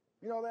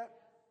 You know that?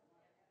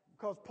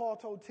 Because Paul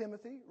told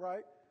Timothy,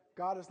 right?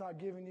 God has not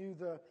given you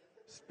the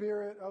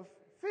spirit of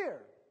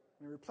fear.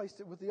 And he replaced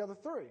it with the other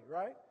three,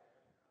 right?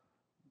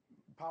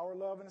 Power,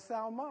 love, and a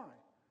sound mind.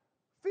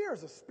 Fear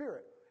is a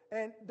spirit.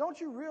 And don't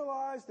you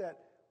realize that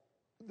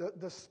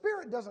the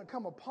spirit doesn't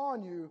come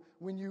upon you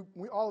when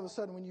all of a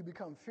sudden when you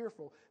become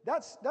fearful.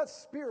 That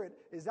spirit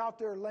is out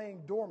there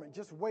laying dormant,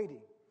 just waiting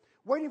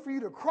for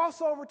you to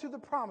cross over to the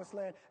promised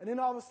land, and then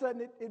all of a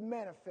sudden it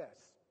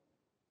manifests.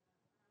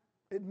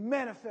 It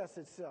manifests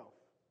itself.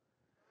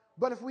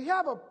 But if we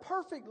have a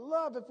perfect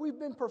love, if we've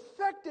been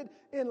perfected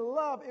in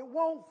love, it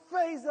won't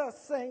faze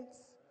us, saints.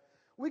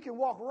 We can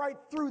walk right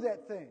through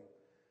that thing.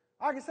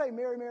 I can say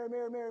Mary, Mary,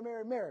 Mary, Mary,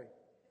 Mary, Mary.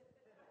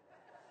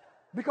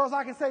 Because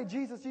I can say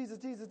Jesus, Jesus,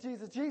 Jesus,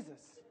 Jesus, Jesus.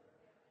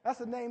 That's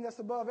a name that's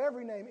above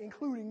every name,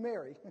 including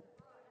Mary.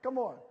 Come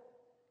on.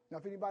 Now,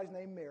 if anybody's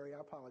named Mary, I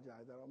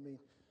apologize. I don't mean.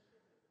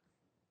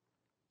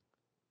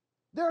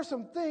 There are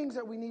some things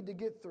that we need to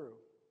get through.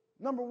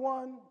 Number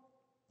one,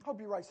 I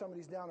hope you write some of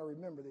these down or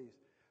remember these.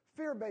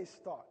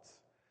 Fear-based thoughts.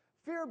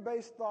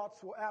 Fear-based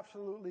thoughts will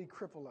absolutely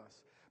cripple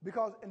us.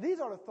 And these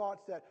are the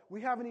thoughts that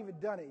we haven't even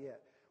done it yet.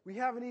 We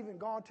haven't even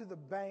gone to the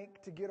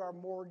bank to get our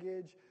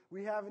mortgage.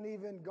 We haven't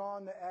even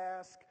gone to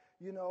ask,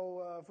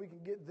 if we can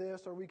get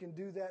this or we can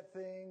do that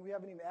thing. We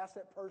haven't even asked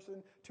that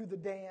person to the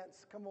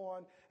dance. Come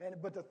on.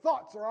 But the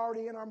thoughts are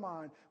already in our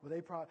mind. Well,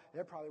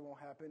 that probably won't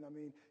happen. I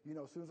mean,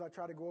 as soon as I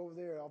try to go over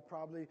there,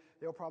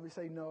 they'll probably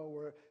say no,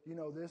 or,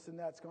 this and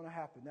that's going to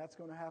happen. That's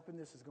going to happen.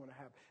 This is going to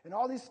happen. And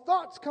all these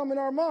thoughts come in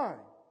our mind.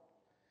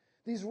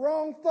 These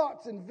wrong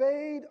thoughts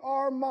invade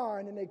our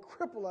mind, and they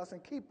cripple us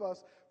and keep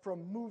us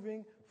from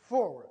moving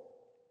forward.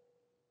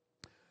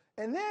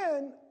 And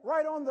then,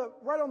 right on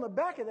the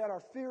back of that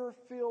are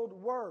fear-filled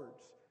words.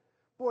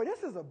 Boy,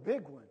 this is a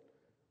big one.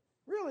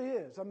 Really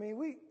is. I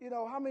mean,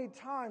 how many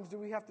times do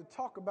we have to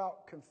talk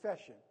about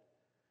confession?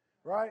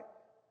 Right?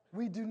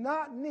 We do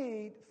not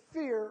need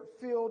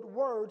fear-filled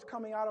words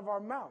coming out of our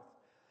mouth.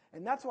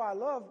 And that's why I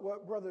love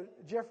what Brother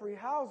Jeffrey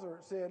Hauser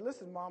said.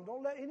 Listen, Mom,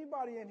 don't let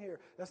anybody in here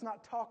that's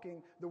not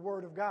talking the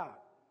Word of God.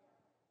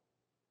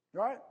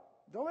 Right?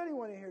 Don't let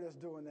anyone in here that's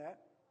doing that.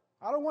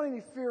 I don't want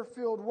any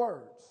fear-filled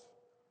words.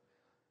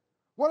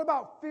 What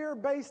about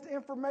fear-based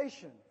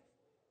information?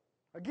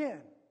 Again,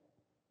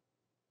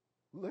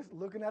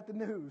 looking at the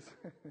news.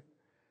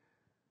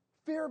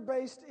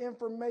 Fear-based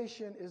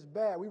information is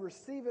bad. We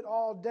receive it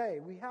all day.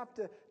 We have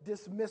to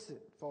dismiss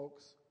it,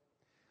 folks.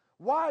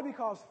 Why?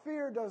 Because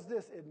fear does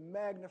this. It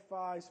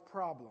magnifies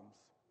problems.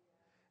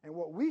 And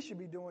what we should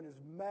be doing is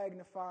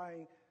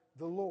magnifying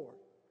the Lord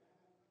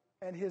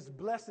and his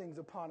blessings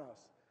upon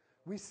us.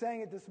 We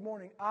sang it this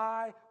morning,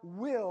 I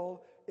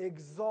will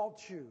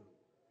exalt you.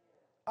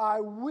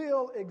 I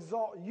will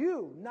exalt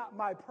you, not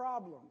my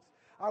problems.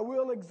 I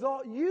will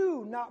exalt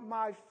you, not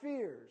my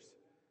fears.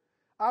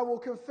 I will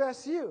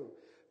confess you.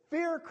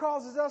 Fear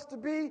causes us to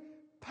be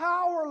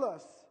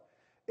powerless.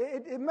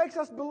 It makes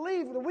us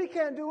believe that we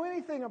can't do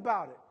anything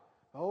about it.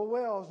 Oh,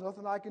 well, there's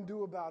nothing I can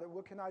do about it.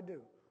 What can I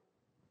do?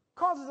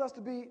 Causes us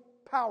to be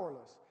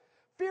powerless.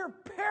 Fear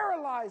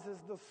paralyzes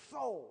the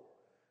soul.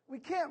 We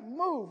can't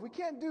move. We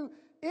can't do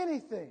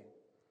anything.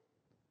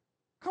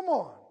 Come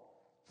on.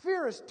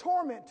 Fear is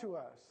torment to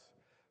us.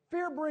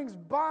 Fear brings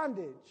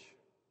bondage.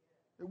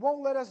 It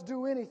won't let us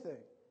do anything.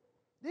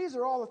 These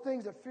are all the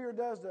things that fear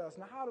does to us.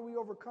 Now, how do we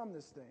overcome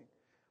this thing?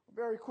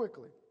 Very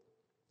quickly.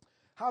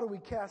 How do we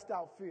cast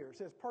out fear? It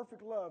says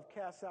perfect love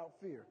casts out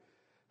fear.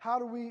 How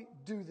do we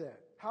do that?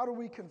 How do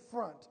we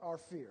confront our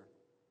fear?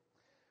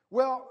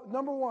 Well,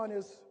 number one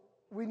is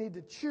we need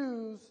to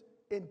choose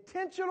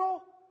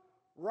intentional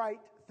right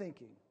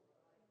thinking.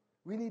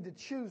 We need to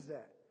choose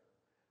that.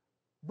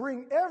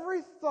 Bring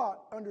every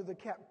thought under the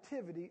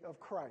captivity of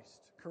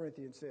Christ,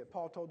 Corinthians said.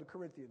 Paul told the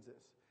Corinthians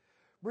this.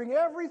 Bring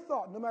every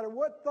thought, no matter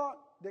what thought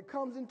that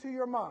comes into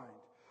your mind.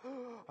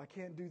 I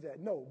can't do that.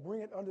 No,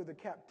 bring it under the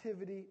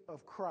captivity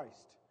of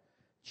Christ.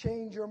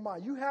 Change your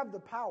mind. You have the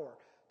power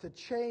to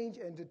change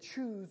and to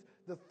choose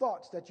the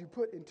thoughts that you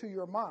put into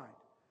your mind.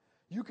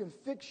 You can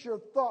fix your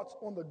thoughts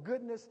on the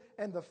goodness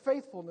and the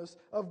faithfulness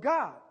of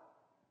God.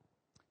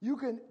 You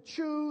can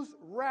choose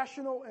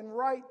rational and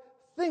right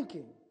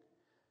thinking.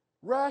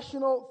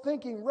 Rational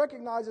thinking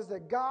recognizes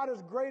that God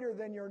is greater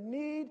than your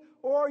need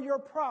or your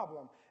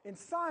problem. In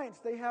science,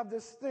 they have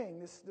this thing,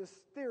 this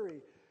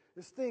theory,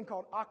 this thing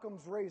called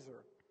Occam's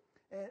razor.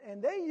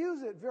 And they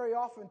use it very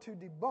often to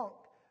debunk,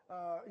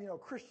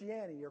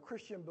 Christianity or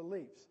Christian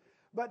beliefs.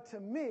 But to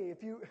me,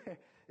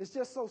 it's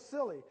just so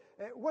silly.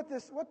 What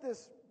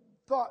this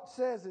thought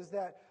says is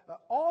that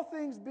all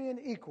things being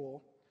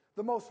equal,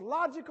 the most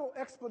logical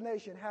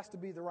explanation has to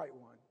be the right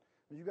one.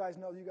 You guys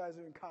know, you guys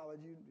are in college,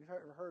 you've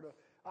heard of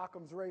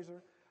Occam's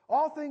razor.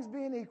 All things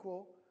being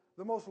equal,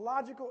 the most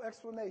logical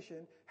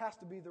explanation has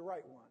to be the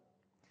right one.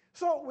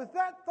 So with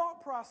that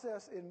thought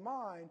process in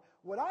mind,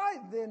 what I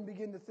then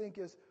begin to think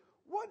is,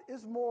 what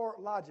is more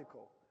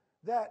logical?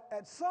 That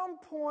at some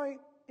point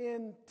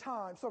in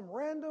time, some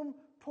random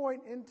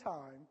point in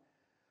time,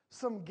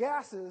 some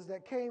gases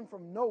that came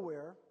from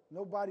nowhere,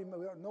 no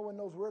one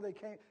knows where they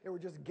came, they were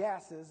just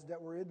gases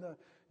that were in the,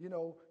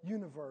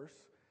 universe,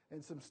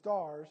 and some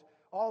stars,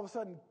 all of a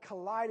sudden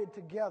collided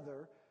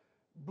together,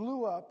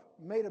 blew up,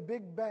 made a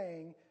big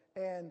bang,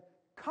 and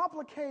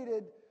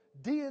complicated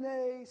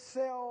DNA,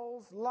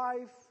 cells,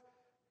 life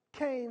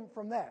came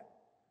from that.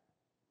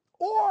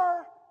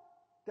 Or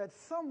that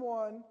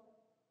someone,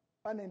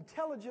 an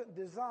intelligent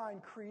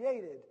design,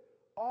 created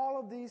all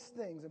of these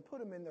things and put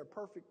them in their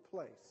perfect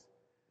place.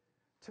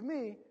 To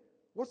me,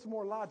 what's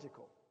more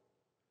logical?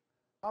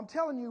 I'm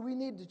telling you, we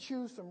need to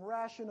choose some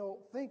rational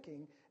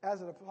thinking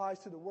as it applies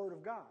to the Word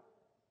of God.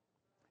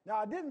 Now,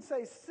 I didn't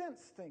say sense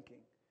thinking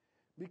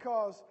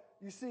because,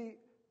 you see,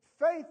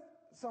 faith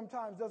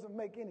sometimes doesn't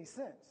make any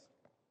sense.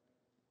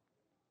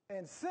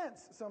 And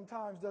sense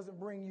sometimes doesn't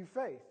bring you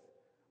faith.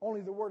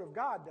 Only the Word of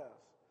God does.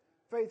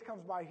 Faith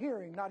comes by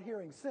hearing, not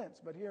hearing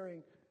sense, but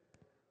hearing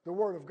the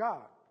Word of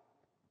God.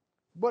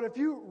 But if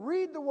you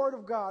read the Word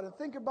of God and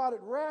think about it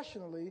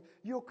rationally,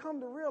 you'll come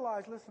to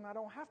realize, listen, I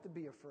don't have to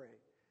be afraid.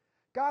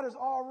 God has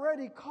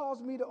already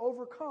caused me to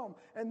overcome.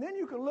 And then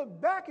you can look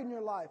back in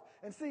your life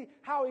and see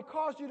how He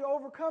caused you to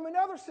overcome in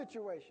other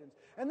situations.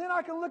 And then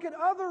I can look at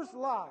others'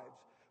 lives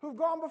who've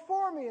gone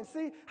before me and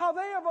see how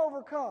they have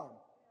overcome.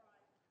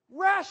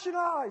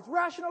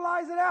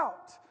 Rationalize it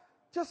out.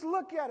 Just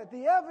look at it.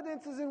 The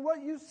evidence is in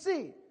what you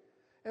see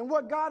and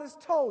what God has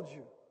told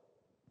you.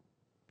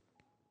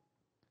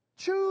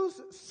 Choose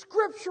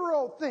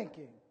scriptural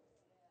thinking.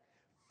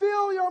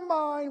 Fill your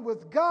mind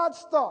with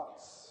God's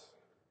thoughts.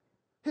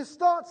 His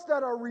thoughts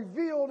that are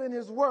revealed in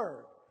His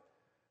Word.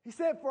 He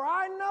said, for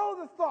I know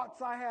the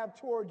thoughts I have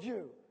toward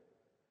you.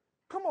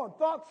 Come on,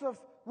 thoughts of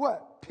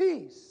what?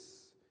 Peace,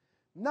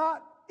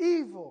 not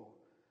evil,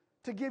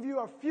 to give you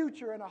a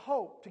future and a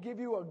hope, to give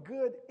you a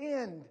good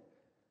end.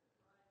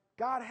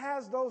 God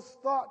has those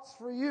thoughts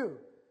for you.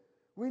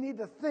 We need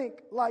to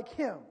think like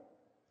Him.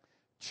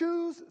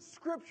 Choose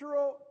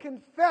scriptural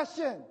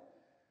confession.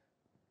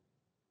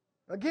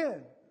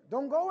 Again,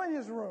 don't go in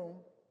His room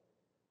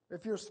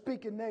if you're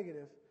speaking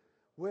negative.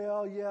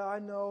 Well, yeah, I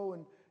know,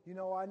 and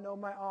I know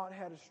my aunt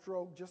had a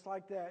stroke just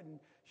like that, and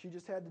she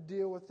just had to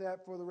deal with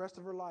that for the rest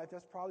of her life.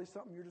 That's probably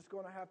something you're just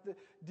going to have to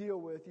deal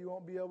with. You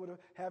won't be able to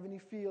have any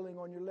feeling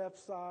on your left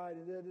side.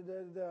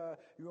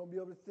 You won't be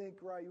able to think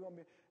right.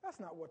 That's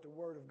not what the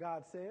Word of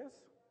God says.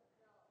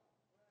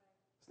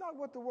 It's not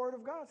what the Word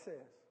of God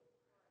says.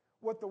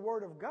 What the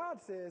Word of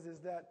God says is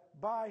that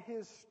by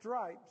His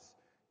stripes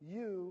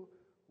you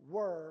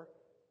were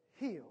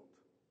healed.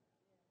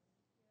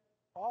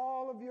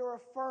 All of your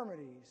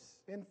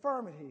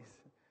infirmities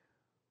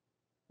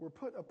were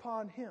put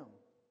upon him.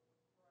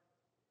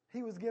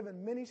 He was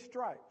given many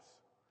stripes.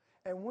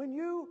 And when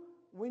you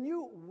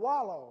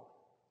wallow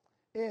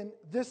in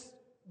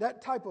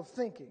that type of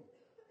thinking,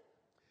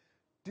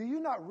 do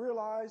you not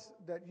realize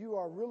that you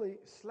are really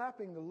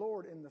slapping the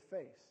Lord in the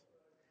face?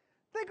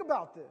 Think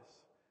about this.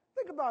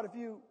 Think about if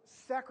you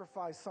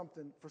sacrifice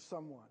something for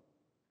someone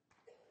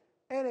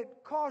and it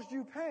caused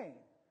you pain.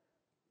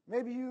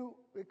 Maybe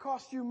it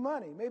cost you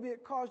money. Maybe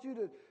it caused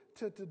you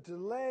to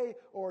delay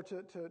or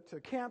to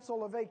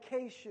cancel a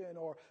vacation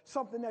or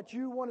something that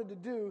you wanted to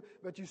do,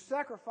 but you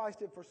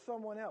sacrificed it for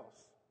someone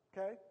else.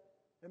 Okay?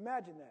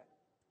 Imagine that.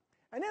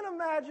 And then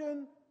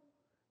imagine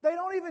they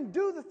don't even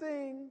do the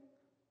thing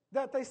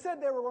that they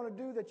said they were going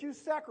to do that you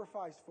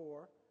sacrificed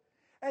for,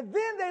 and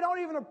then they don't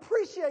even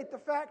appreciate the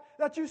fact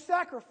that you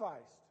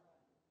sacrificed.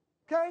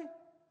 Okay?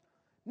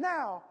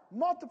 Now,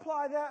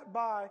 multiply that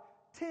by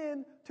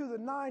 10 to the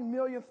 9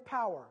 millionth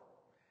power.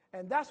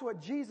 And that's what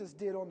Jesus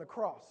did on the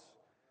cross.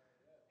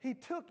 He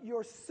took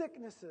your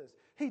sicknesses.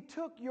 He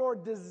took your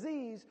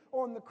disease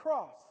on the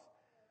cross.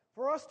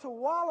 For us to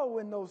wallow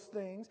in those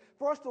things,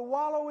 for us to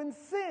wallow in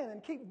sin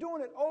and keep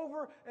doing it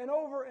over and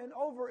over and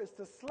over is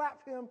to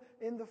slap him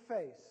in the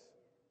face.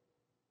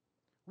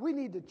 We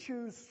need to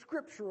choose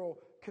scriptural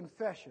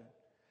confession.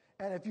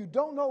 And if you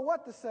don't know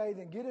what to say,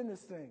 then get in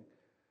this thing.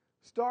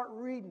 Start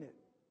reading it.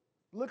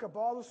 Look up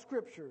all the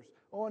scriptures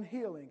on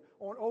healing,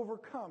 on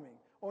overcoming,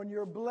 on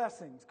your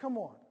blessings. Come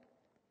on.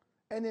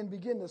 And then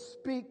begin to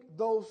speak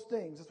those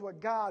things. That's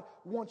what God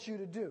wants you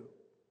to do.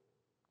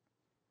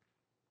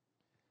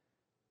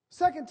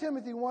 2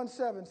 Timothy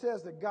 1:7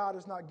 says that God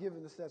has not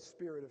given us that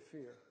spirit of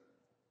fear,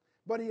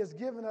 but he has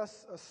given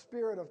us a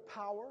spirit of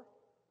power.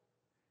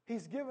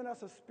 He's given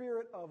us a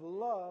spirit of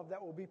love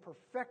that will be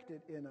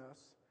perfected in us.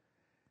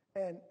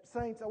 And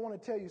saints, I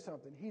want to tell you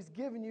something. He's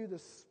given you the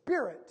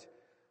spirit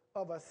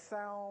of a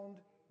sound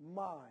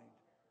mind.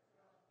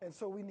 And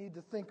so we need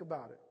to think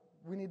about it.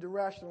 We need to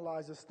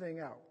rationalize this thing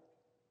out.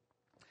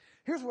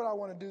 Here's what I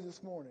want to do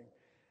this morning.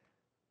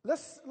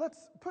 Let's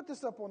put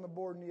this up on the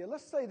board, Nia.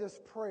 Let's say this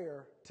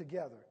prayer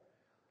together.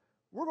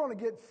 We're going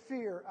to get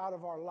fear out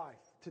of our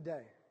life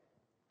today.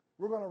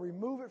 We're going to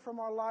remove it from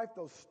our life,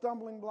 those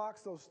stumbling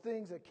blocks, those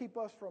things that keep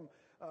us from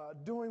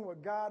doing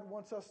what God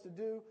wants us to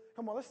do.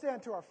 Come on, let's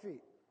stand to our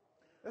feet.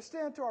 Let's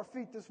stand to our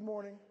feet this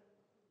morning.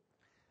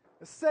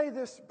 Let's say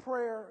this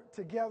prayer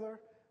together.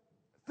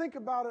 Think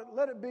about it.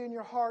 Let it be in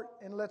your heart,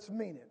 and let's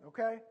mean it,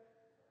 okay?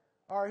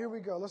 All right, here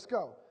we go. Let's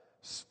go.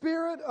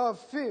 Spirit of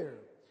fear,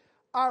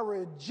 I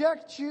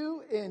reject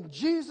you in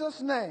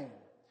Jesus' name.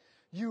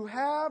 You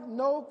have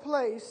no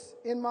place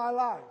in my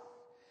life.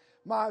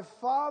 My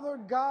Father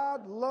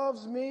God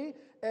loves me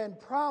and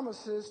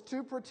promises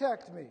to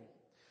protect me,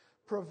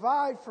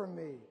 provide for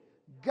me,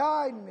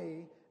 guide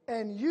me,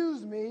 and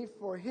use me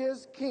for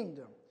his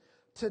kingdom.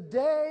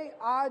 Today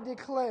I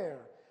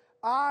declare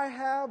I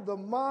have the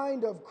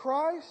mind of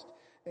Christ,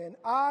 and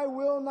I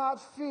will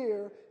not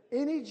fear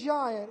any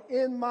giant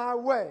in my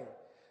way.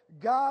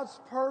 God's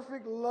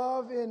perfect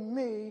love in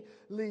me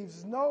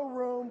leaves no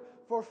room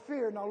for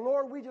fear. Now,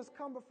 Lord, we just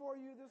come before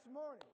you this morning.